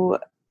to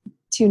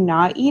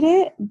not eat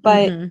it.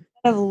 But instead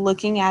of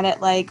looking at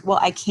it like, well,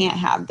 I can't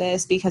have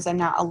this because I'm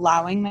not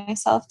allowing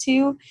myself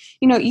to,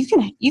 you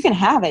can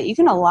have it. You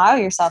can allow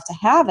yourself to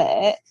have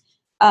it.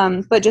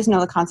 but just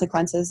know the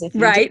consequences if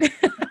you Right.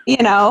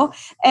 do,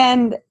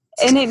 and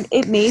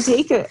it may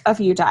take a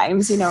few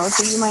times, so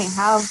you might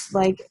have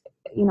like,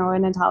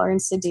 an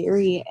intolerance to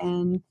dairy,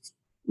 and,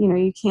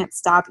 you can't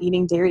stop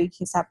eating dairy. You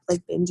can't stop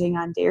like binging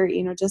on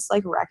dairy, just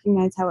like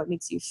recognize how it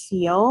makes you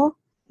feel.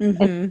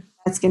 Mm-hmm. And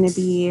that's going to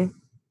be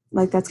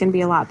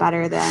a lot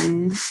better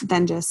than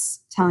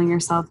just telling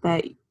yourself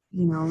that,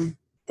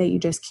 that you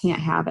just can't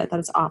have it, that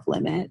it's off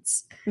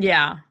limits.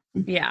 Yeah.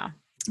 Yeah.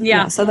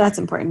 Yeah. So that's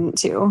important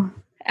too.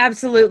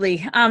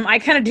 Absolutely. I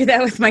kind of do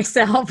that with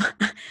myself.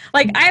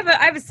 Like I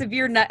have a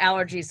severe nut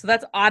allergy, so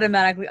that's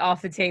automatically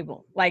off the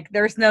table. Like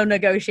there's no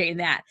negotiating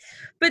that.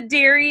 But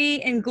dairy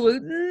and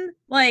gluten,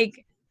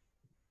 like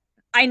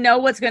I know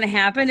what's going to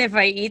happen if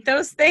I eat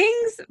those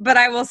things, but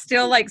I will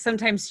still like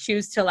sometimes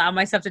choose to allow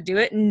myself to do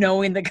it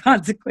knowing the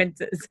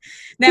consequences.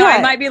 Now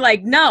I might be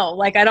like, no,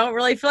 like I don't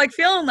really feel like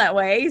feeling that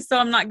way, so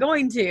I'm not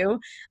going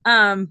to.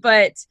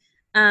 But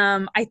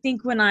I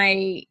think when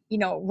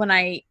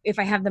if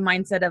I have the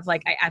mindset of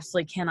like, I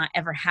absolutely cannot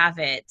ever have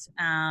it,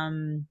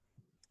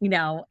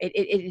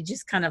 it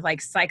just kind of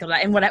like cycled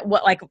out. And what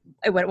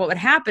would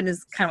happen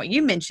is kind of what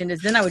you mentioned,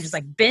 is then I would just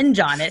like binge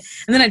on it,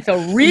 and then I'd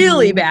feel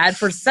really bad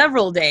for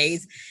several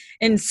days.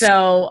 And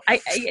so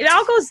it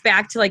all goes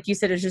back to, like you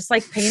said, it's just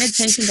like paying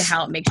attention to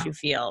how it makes you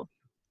feel.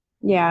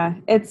 Yeah,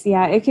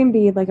 it can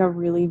be like a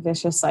really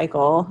vicious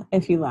cycle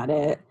if you let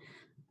it.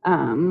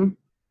 And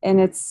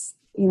it's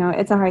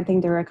a hard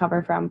thing to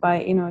recover from,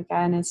 but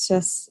again, it's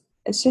just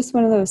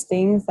one of those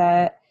things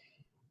that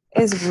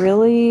is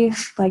really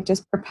like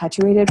just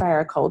perpetuated by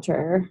our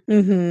culture.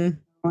 Mm-hmm.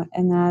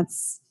 And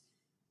that's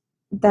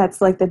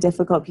like the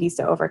difficult piece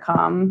to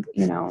overcome.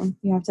 You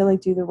have to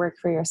like do the work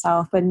for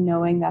yourself, but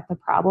knowing that the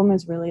problem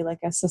is really like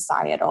a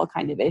societal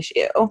kind of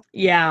issue.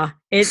 Yeah,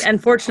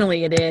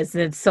 unfortunately it is.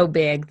 It's so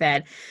big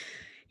that,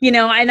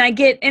 and I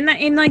get,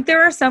 and like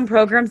there are some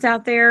programs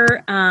out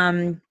there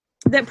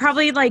that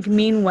probably like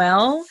mean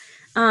well,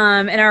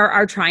 and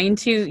are trying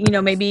to,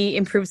 maybe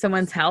improve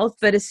someone's health.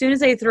 But as soon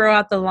as they throw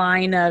out the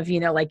line of,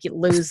 like you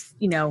lose,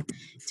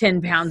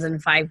 10 pounds in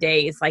 5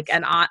 days, like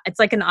it's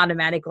like an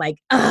automatic, like,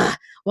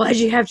 why'd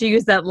you have to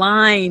use that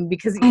line?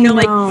 Because,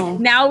 like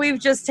now we've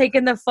just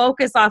taken the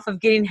focus off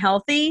of getting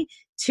healthy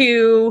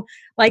to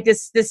like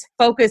this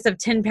focus of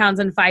 10 pounds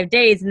in 5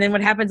 days. And then what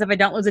happens if I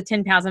don't lose the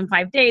 10 pounds in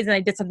 5 days and I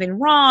did something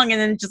wrong?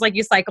 And then it's just like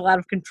you cycle out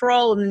of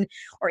control,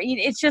 or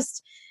it's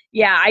just,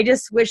 yeah, I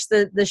just wish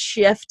the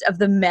shift of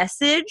the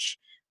message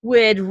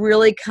would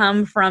really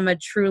come from a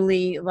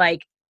truly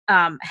like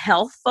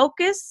health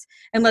focus,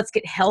 and let's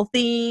get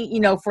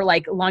healthy, for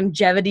like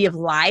longevity of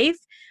life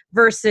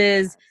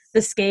versus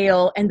the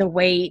scale and the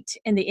weight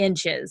and the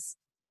inches.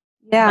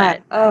 Yeah.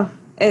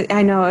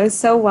 I know. It's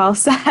so well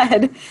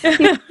said.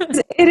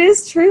 It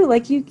is true.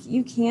 Like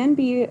you can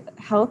be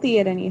healthy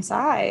at any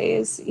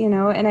size,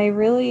 and I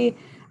really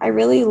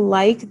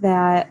like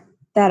that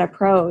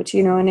approach,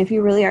 and if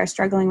you really are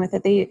struggling with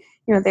it,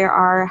 there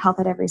are health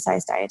at every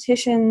size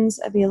dietitians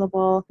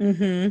available.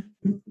 Mm-hmm.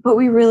 But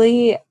we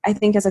really, I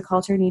think as a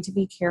culture, need to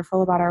be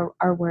careful about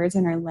our words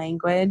and our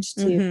language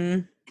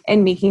and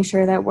making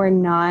sure that we're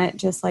not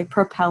just like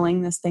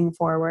propelling this thing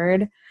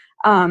forward.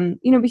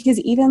 Because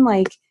even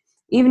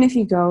if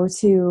you go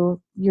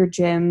to your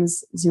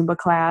gym's Zumba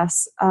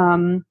class,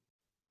 and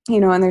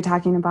they're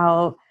talking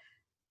about,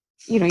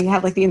 you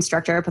have like the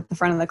instructor up at the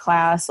front of the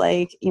class,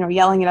 like,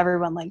 yelling at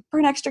everyone, like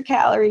burn extra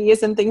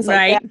calories and things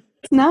like that.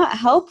 It's not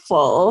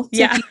helpful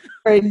to people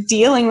who are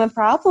dealing with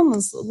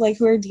problems, like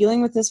who are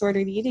dealing with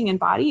disordered eating and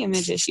body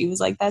image issues.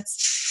 Like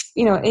that's,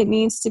 it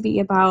needs to be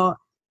about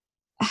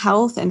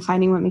health and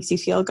finding what makes you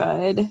feel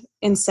good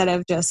instead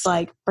of just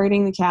like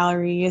burning the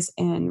calories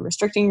and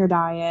restricting your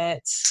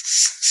diet.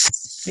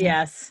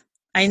 Yes,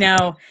 I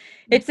know.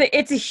 It's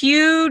a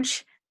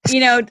huge,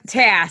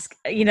 task,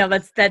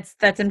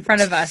 that's in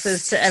front of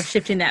us, of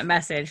shifting that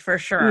message for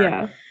sure.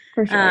 Yeah,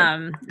 for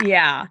sure.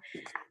 Yeah.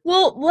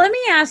 Well, let me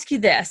ask you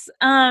this.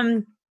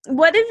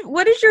 What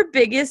is your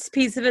biggest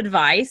piece of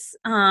advice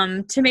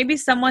to maybe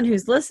someone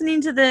who's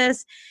listening to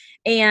this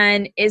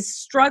and is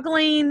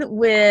struggling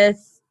with,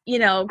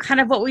 kind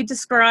of what we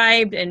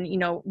described, and,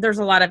 there's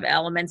a lot of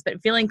elements,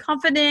 but feeling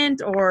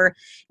confident, or,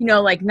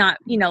 like not,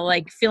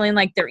 like feeling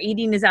like their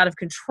eating is out of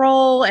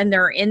control and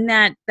they're in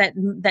that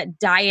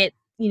diet,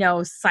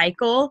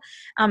 cycle,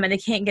 and they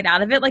can't get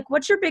out of it. Like,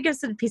 what's your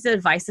biggest piece of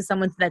advice to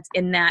someone that's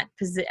in that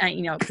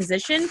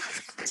position,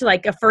 to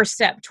like a first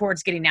step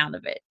towards getting out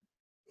of it?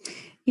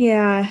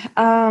 Yeah.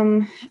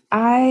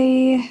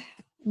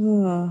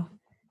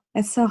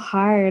 It's so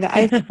hard.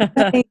 I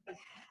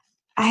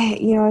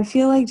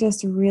feel like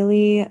just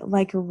really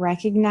like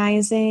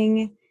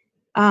recognizing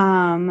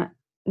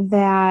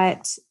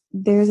that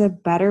there's a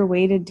better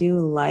way to do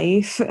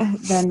life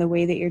than the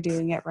way that you're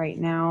doing it right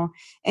now,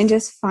 and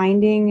just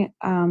finding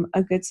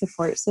a good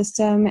support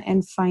system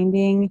and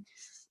finding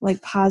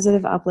like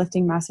positive,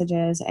 uplifting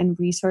messages and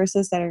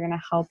resources that are going to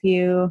help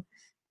you,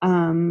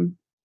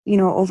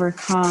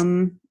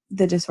 overcome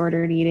the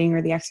disordered eating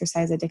or the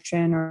exercise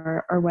addiction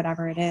or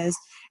whatever it is.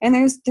 And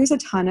there's a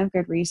ton of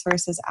good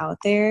resources out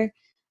there.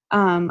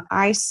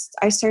 I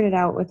started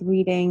out with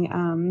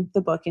reading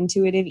the book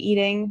Intuitive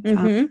Eating.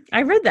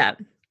 I read that.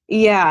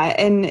 Yeah,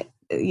 and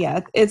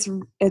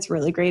it's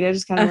really great. It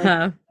just kind of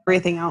Uh-huh.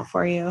 everything out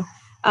for you.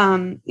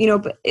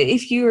 But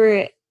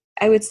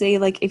I would say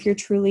like if you're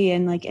truly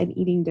in like an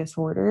eating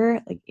disorder,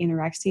 like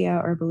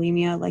anorexia or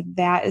bulimia, like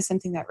that is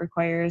something that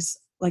requires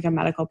like a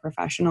medical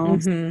professional.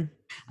 You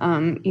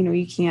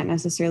can't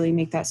necessarily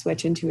make that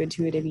switch into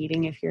intuitive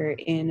eating if you're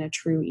in a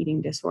true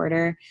eating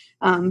disorder.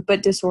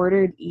 But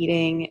disordered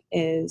eating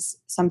is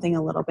something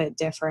a little bit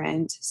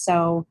different.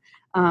 So,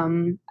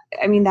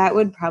 that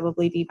would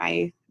probably be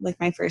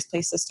my first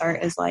place to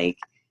start is like,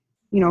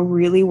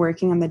 really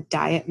working on the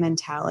diet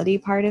mentality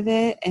part of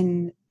it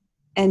and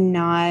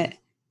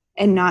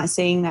not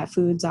saying that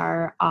foods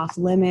are off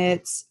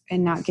limits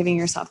and not giving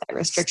yourself that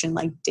restriction,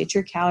 like ditch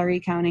your calorie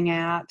counting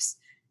apps,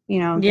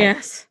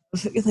 Yes.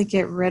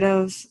 get rid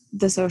of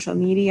the social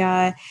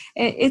media.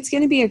 It's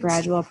going to be a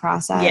gradual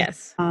process.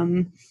 Yes.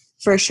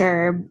 For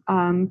sure.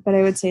 But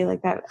I would say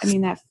like that,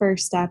 that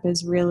first step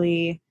is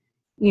really,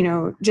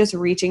 just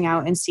reaching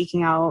out and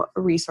seeking out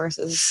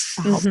resources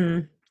to help.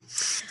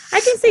 I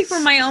can speak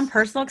from my own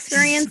personal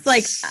experience.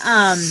 Like,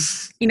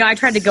 I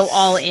tried to go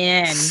all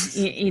in,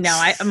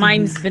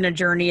 mine's been a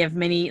journey of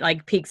many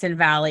like peaks and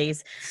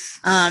valleys.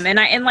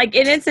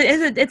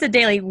 It's a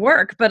daily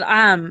work, but,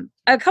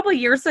 a couple of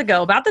years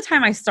ago, about the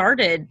time I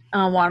started,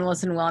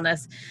 Wanderlust and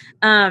Wellness,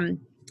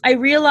 I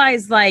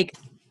realized like,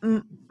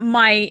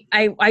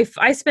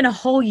 I spent a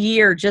whole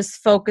year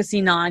just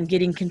focusing on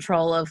getting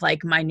control of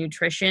like my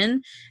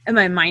nutrition and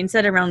my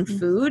mindset around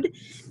food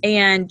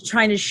and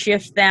trying to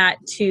shift that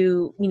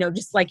to,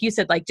 just like you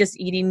said, like just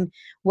eating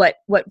what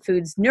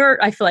foods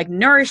I feel like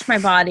nourish my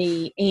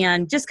body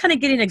and just kind of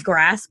getting a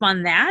grasp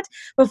on that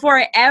before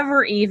I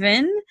ever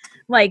even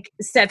like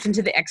stepped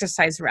into the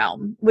exercise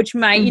realm, which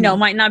might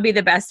not be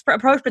the best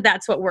approach, but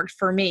that's what worked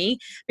for me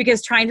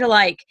because trying to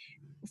like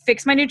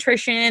fix my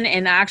nutrition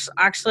and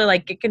actually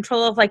like get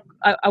control of like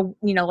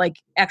like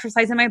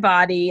exercising my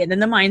body and then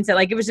the mindset,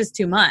 like it was just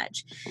too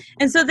much.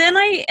 And so then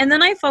I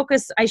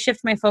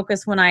shift my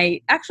focus when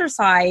I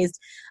exercised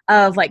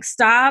of like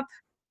stop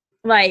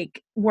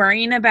like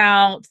worrying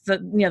about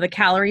the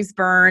calories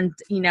burned,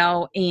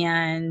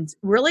 and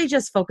really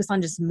just focus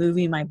on just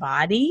moving my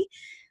body.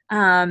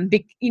 And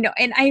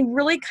I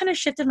really kind of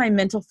shifted my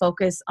mental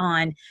focus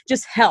on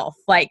just health.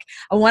 Like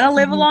I want to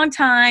live a long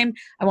time.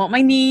 I want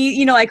my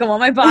knee, like I want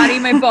my body,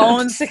 my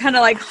bones to kind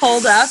of like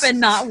hold up and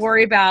not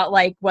worry about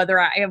like whether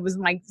it was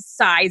my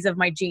size of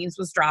my jeans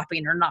was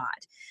dropping or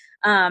not.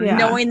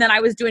 Knowing that I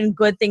was doing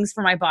good things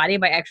for my body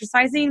by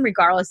exercising,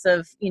 regardless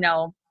of,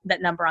 that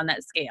number on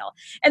that scale.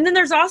 And then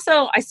there's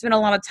also, I spent a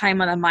lot of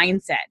time on a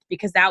mindset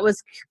because that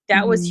was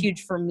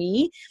huge for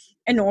me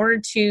in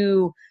order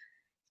to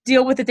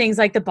deal with the things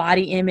like the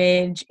body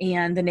image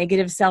and the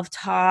negative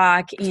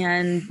self-talk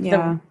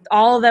and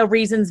all the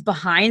reasons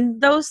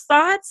behind those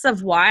thoughts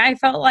of why I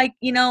felt like,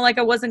 like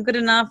I wasn't good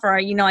enough or,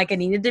 like I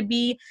needed to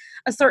be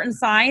a certain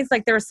size.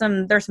 Like there's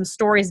some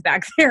stories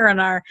back there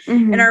in our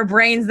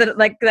brains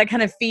that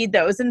kind of feed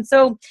those. And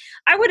so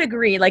I would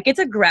agree, like it's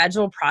a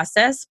gradual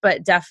process,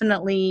 but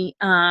definitely,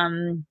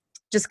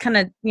 just kind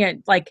of,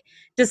 like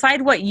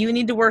decide what you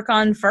need to work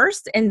on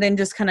first and then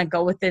just kind of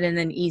go with it and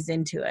then ease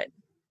into it.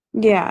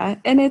 Yeah.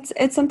 And it's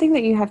something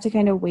that you have to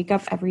kind of wake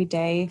up every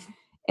day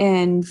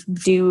and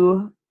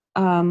do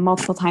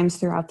multiple times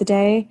throughout the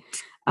day.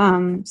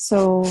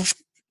 So,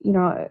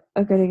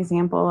 a good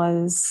example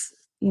is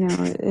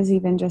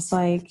even just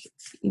like,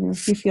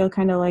 if you feel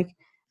kind of like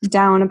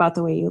down about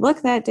the way you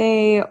look that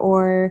day,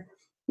 or,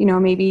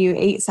 maybe you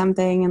ate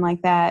something and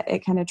like that,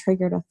 it kind of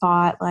triggered a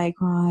thought like,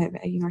 well,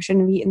 I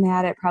shouldn't have eaten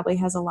that. It probably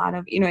has a lot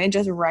of, and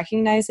just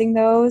recognizing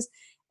those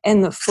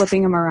and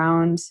flipping them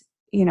around,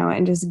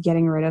 and just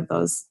getting rid of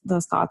those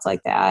thoughts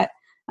like that.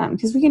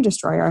 Because we can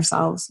destroy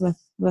ourselves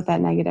with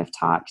that negative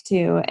talk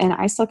too. And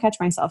I still catch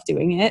myself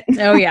doing it.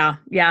 Oh yeah.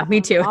 Yeah.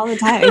 Me too. All the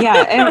time.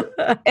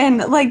 Yeah. And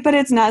like, but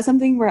it's not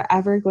something we're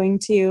ever going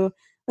to,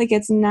 like,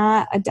 it's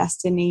not a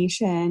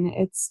destination.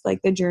 It's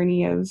like the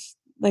journey of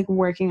like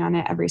working on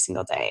it every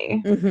single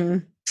day.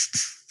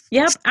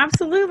 Yep.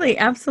 Absolutely.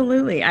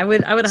 Absolutely. I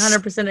would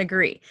 100%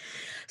 agree.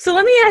 So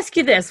let me ask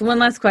you this one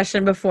last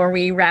question before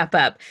we wrap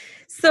up.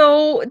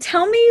 So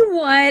tell me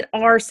what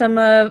are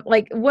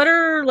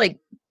like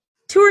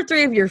 2 or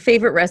 3 of your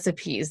favorite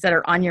recipes that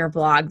are on your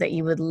blog that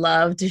you would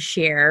love to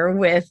share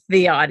with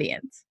the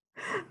audience?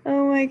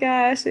 Oh my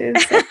gosh.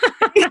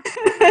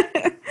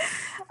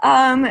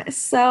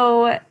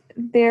 So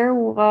there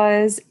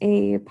was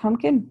a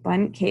pumpkin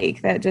bundt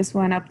cake that just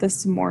went up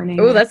this morning.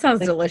 Oh, that sounds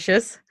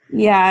delicious.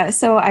 Yeah.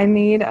 So I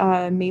made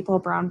a maple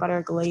brown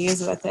butter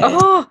glaze with it.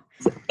 Oh,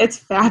 it's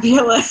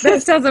fabulous.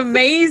 That sounds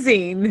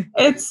amazing.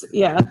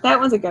 That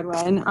was a good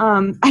one.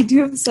 I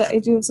do have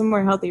some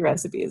more healthy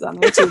recipes on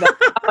there too.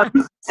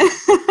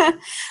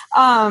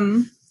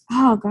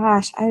 Oh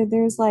gosh,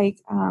 there's like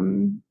I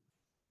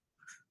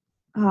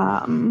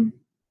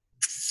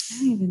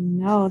don't even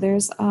know.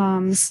 There's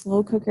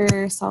slow cooker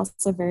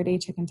salsa verde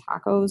chicken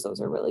tacos. Those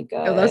are really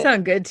good. Oh, those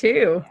sound good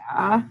too.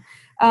 Yeah.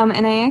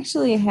 And I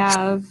actually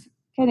have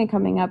kind of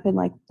coming up in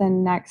like the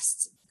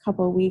next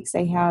couple of weeks,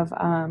 I have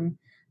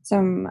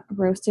some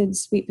roasted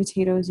sweet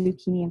potato,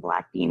 zucchini, and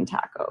black bean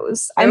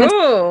tacos.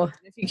 Oh,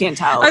 if you can't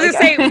tell. I was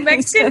gonna say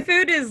Mexican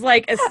food is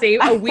like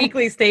a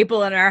weekly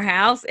staple in our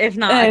house, if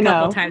not a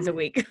couple times a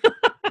week.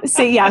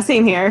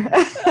 Same here.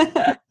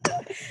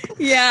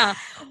 Yeah.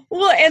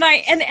 Well,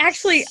 and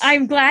actually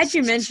I'm glad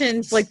you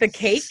mentioned like the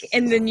cake,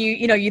 and then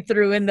you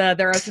threw in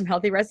there are some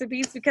healthy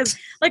recipes, because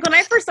like when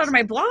I first started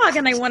my blog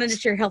and I wanted to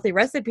share healthy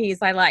recipes,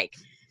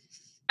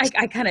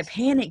 I kind of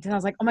panicked, and I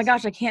was like, oh my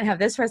gosh, I can't have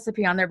this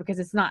recipe on there because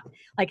it's not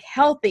like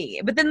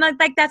healthy. But then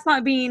like that's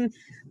not being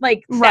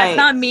like, that's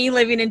not me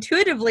living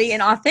intuitively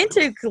and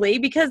authentically,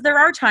 because there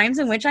are times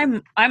in which I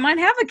might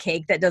have a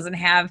cake that doesn't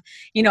have,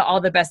 all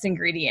the best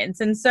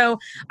ingredients. And so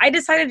I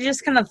decided to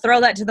just kind of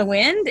throw that to the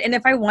wind. And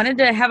if I wanted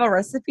to have a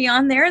recipe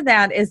on there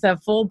that is a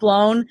full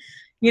blown,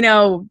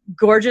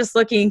 gorgeous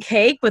looking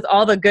cake with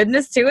all the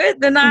goodness to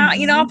it, then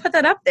I'll put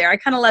that up there. I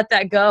kind of let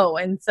that go.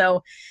 And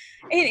so,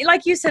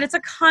 like you said, it's a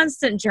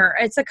constant journey.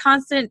 It's a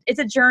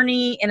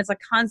journey, and it's a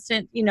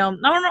constant, I don't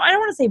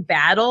want to say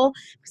battle,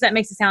 because that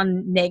makes it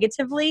sound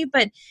negatively,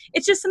 but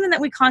it's just something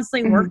that we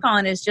constantly work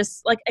on, is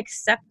just like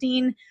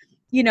accepting,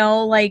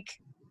 like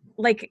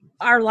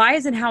our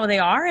lives and how they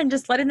are, and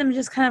just letting them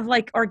just kind of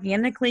like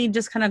organically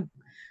just kind of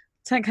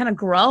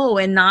grow,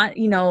 and not,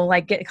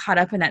 like get caught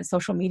up in that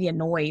social media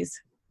noise.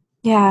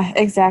 Yeah,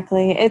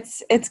 exactly.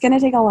 It's going to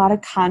take a lot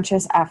of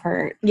conscious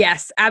effort.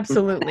 Yes,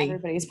 absolutely. On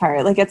everybody's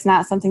part. Like, it's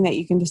not something that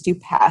you can just do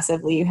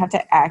passively. You have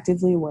to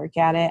actively work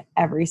at it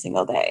every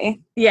single day.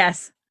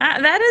 Yes.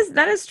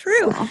 That is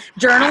true. So,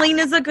 journaling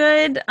is a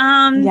good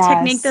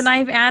technique that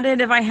I've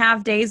added. If I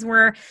have days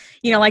where,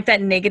 like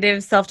that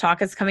negative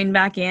self-talk is coming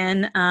back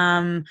in,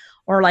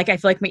 or like I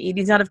feel like my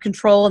eating's out of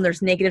control and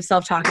there's negative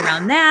self-talk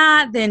around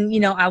that, then,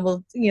 I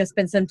will,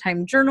 spend some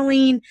time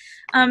journaling.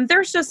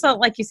 There's just,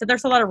 like you said,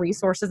 there's a lot of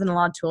resources and a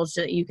lot of tools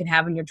that you can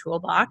have in your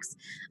toolbox.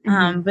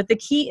 But the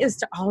key is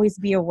to always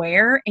be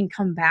aware and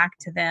come back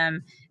to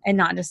them, and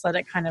not just let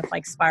it kind of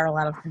like spiral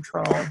out of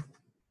control.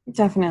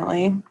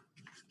 Definitely.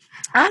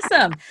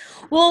 Awesome.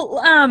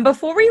 Well,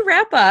 before we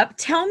wrap up,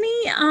 tell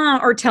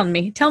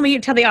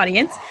the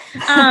audience,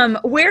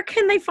 where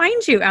can they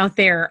find you out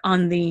there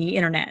on the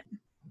internet?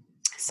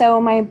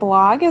 So my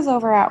blog is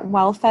over at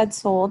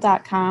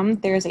wellfedsoul.com.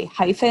 There's a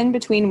hyphen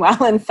between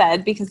well and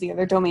fed because the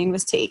other domain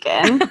was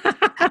taken.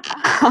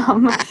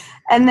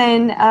 And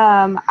then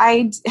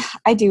I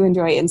do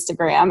enjoy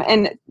Instagram.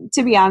 And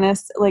to be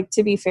honest,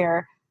 to be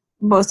fair,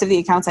 most of the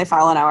accounts I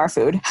follow now are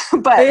food,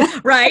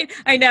 but right.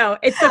 I know,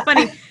 it's so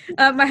funny.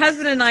 My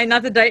husband and I,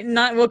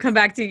 we'll come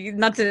back to you,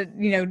 not to,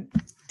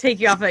 take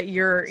you off at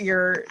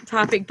your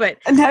topic, but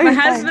my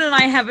husband and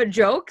I have a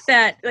joke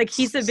that like,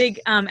 he's a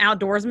big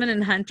outdoorsman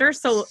and hunter.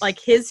 So like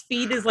his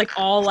feed is like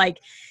all like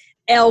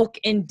elk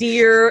and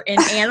deer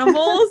and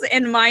animals,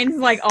 and mine's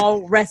like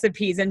all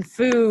recipes and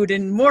food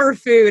and more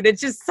food.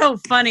 It's just so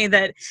funny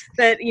that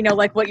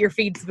like what your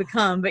feeds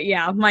become. But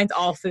yeah, mine's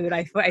all food.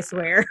 I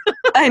swear.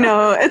 I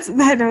know it's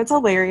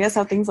hilarious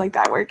how things like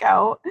that work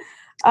out.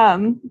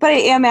 But I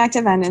am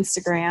active on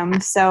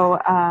Instagram, so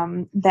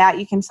that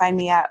you can find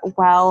me at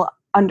well_fedsoul.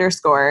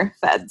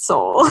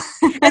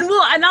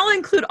 and I'll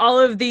include all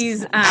of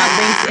these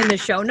links in the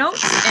show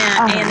notes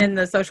and in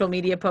the social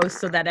media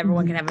posts, so that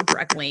everyone can have a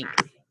direct link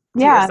to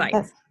your site.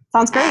 That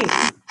sounds great.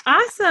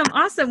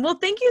 Awesome. Well,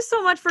 thank you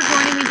so much for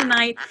joining me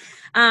tonight.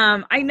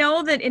 I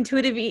know that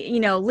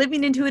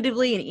living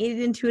intuitively and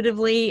eating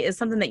intuitively is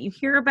something that you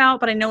hear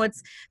about, but I know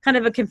it's kind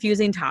of a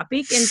confusing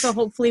topic. And so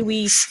hopefully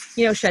we,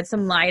 shed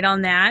some light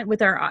on that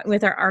with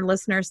our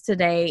listeners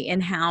today,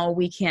 and how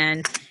we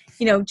can,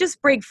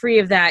 just break free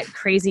of that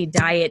crazy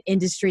diet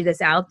industry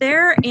that's out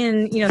there,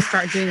 and,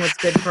 start doing what's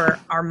good for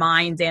our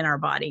minds and our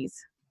bodies.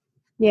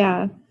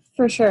 Yeah,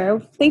 for sure.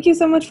 Thank you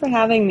so much for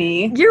having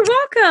me. You're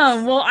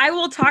welcome. Well, I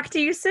will talk to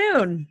you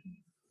soon.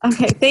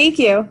 Okay. Thank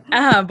you.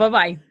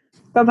 Bye-bye.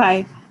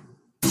 Bye-bye.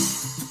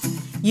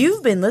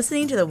 You've been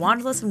listening to the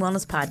Wanderlust and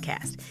Wellness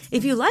Podcast.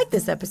 If you like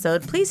this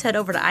episode, please head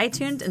over to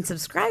iTunes and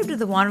subscribe to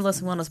the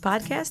Wanderlust and Wellness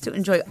Podcast to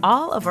enjoy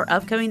all of our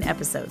upcoming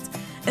episodes.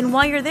 And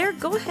while you're there,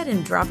 go ahead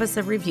and drop us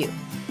a review.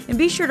 And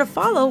be sure to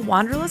follow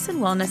Wanderlust and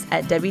Wellness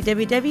at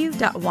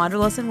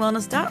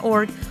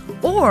www.wanderlustandwellness.org,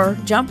 or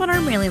jump on our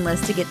mailing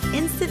list to get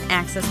instant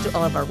access to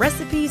all of our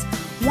recipes,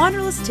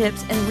 Wanderlust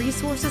tips, and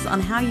resources on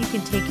how you can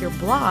take your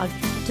blog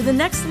to the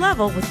next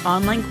level with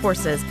online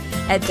courses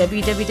at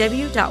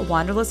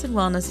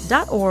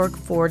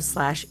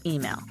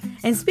www.wanderlustandwellness.org/email.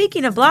 And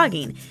speaking of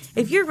blogging,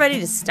 if you're ready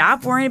to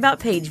stop worrying about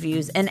page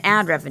views and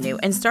ad revenue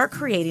and start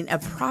creating a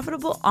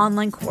profitable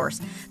online course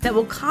that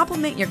will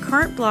complement your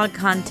current blog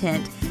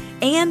content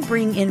and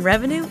bring in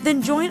revenue,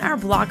 then join our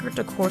Blogger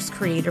to Course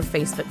Creator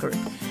Facebook group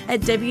at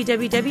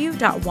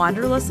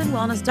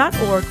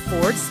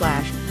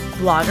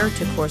www.wanderlustandwellness.org/blogger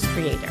to course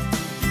creator.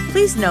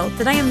 Please note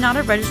that I am not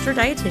a registered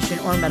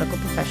dietitian or medical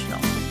professional.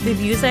 The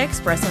views I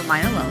express are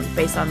mine alone,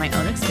 based on my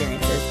own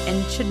experiences,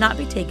 and should not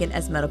be taken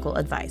as medical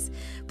advice.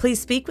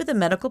 Please speak with a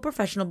medical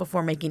professional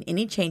before making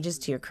any changes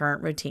to your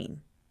current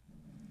routine.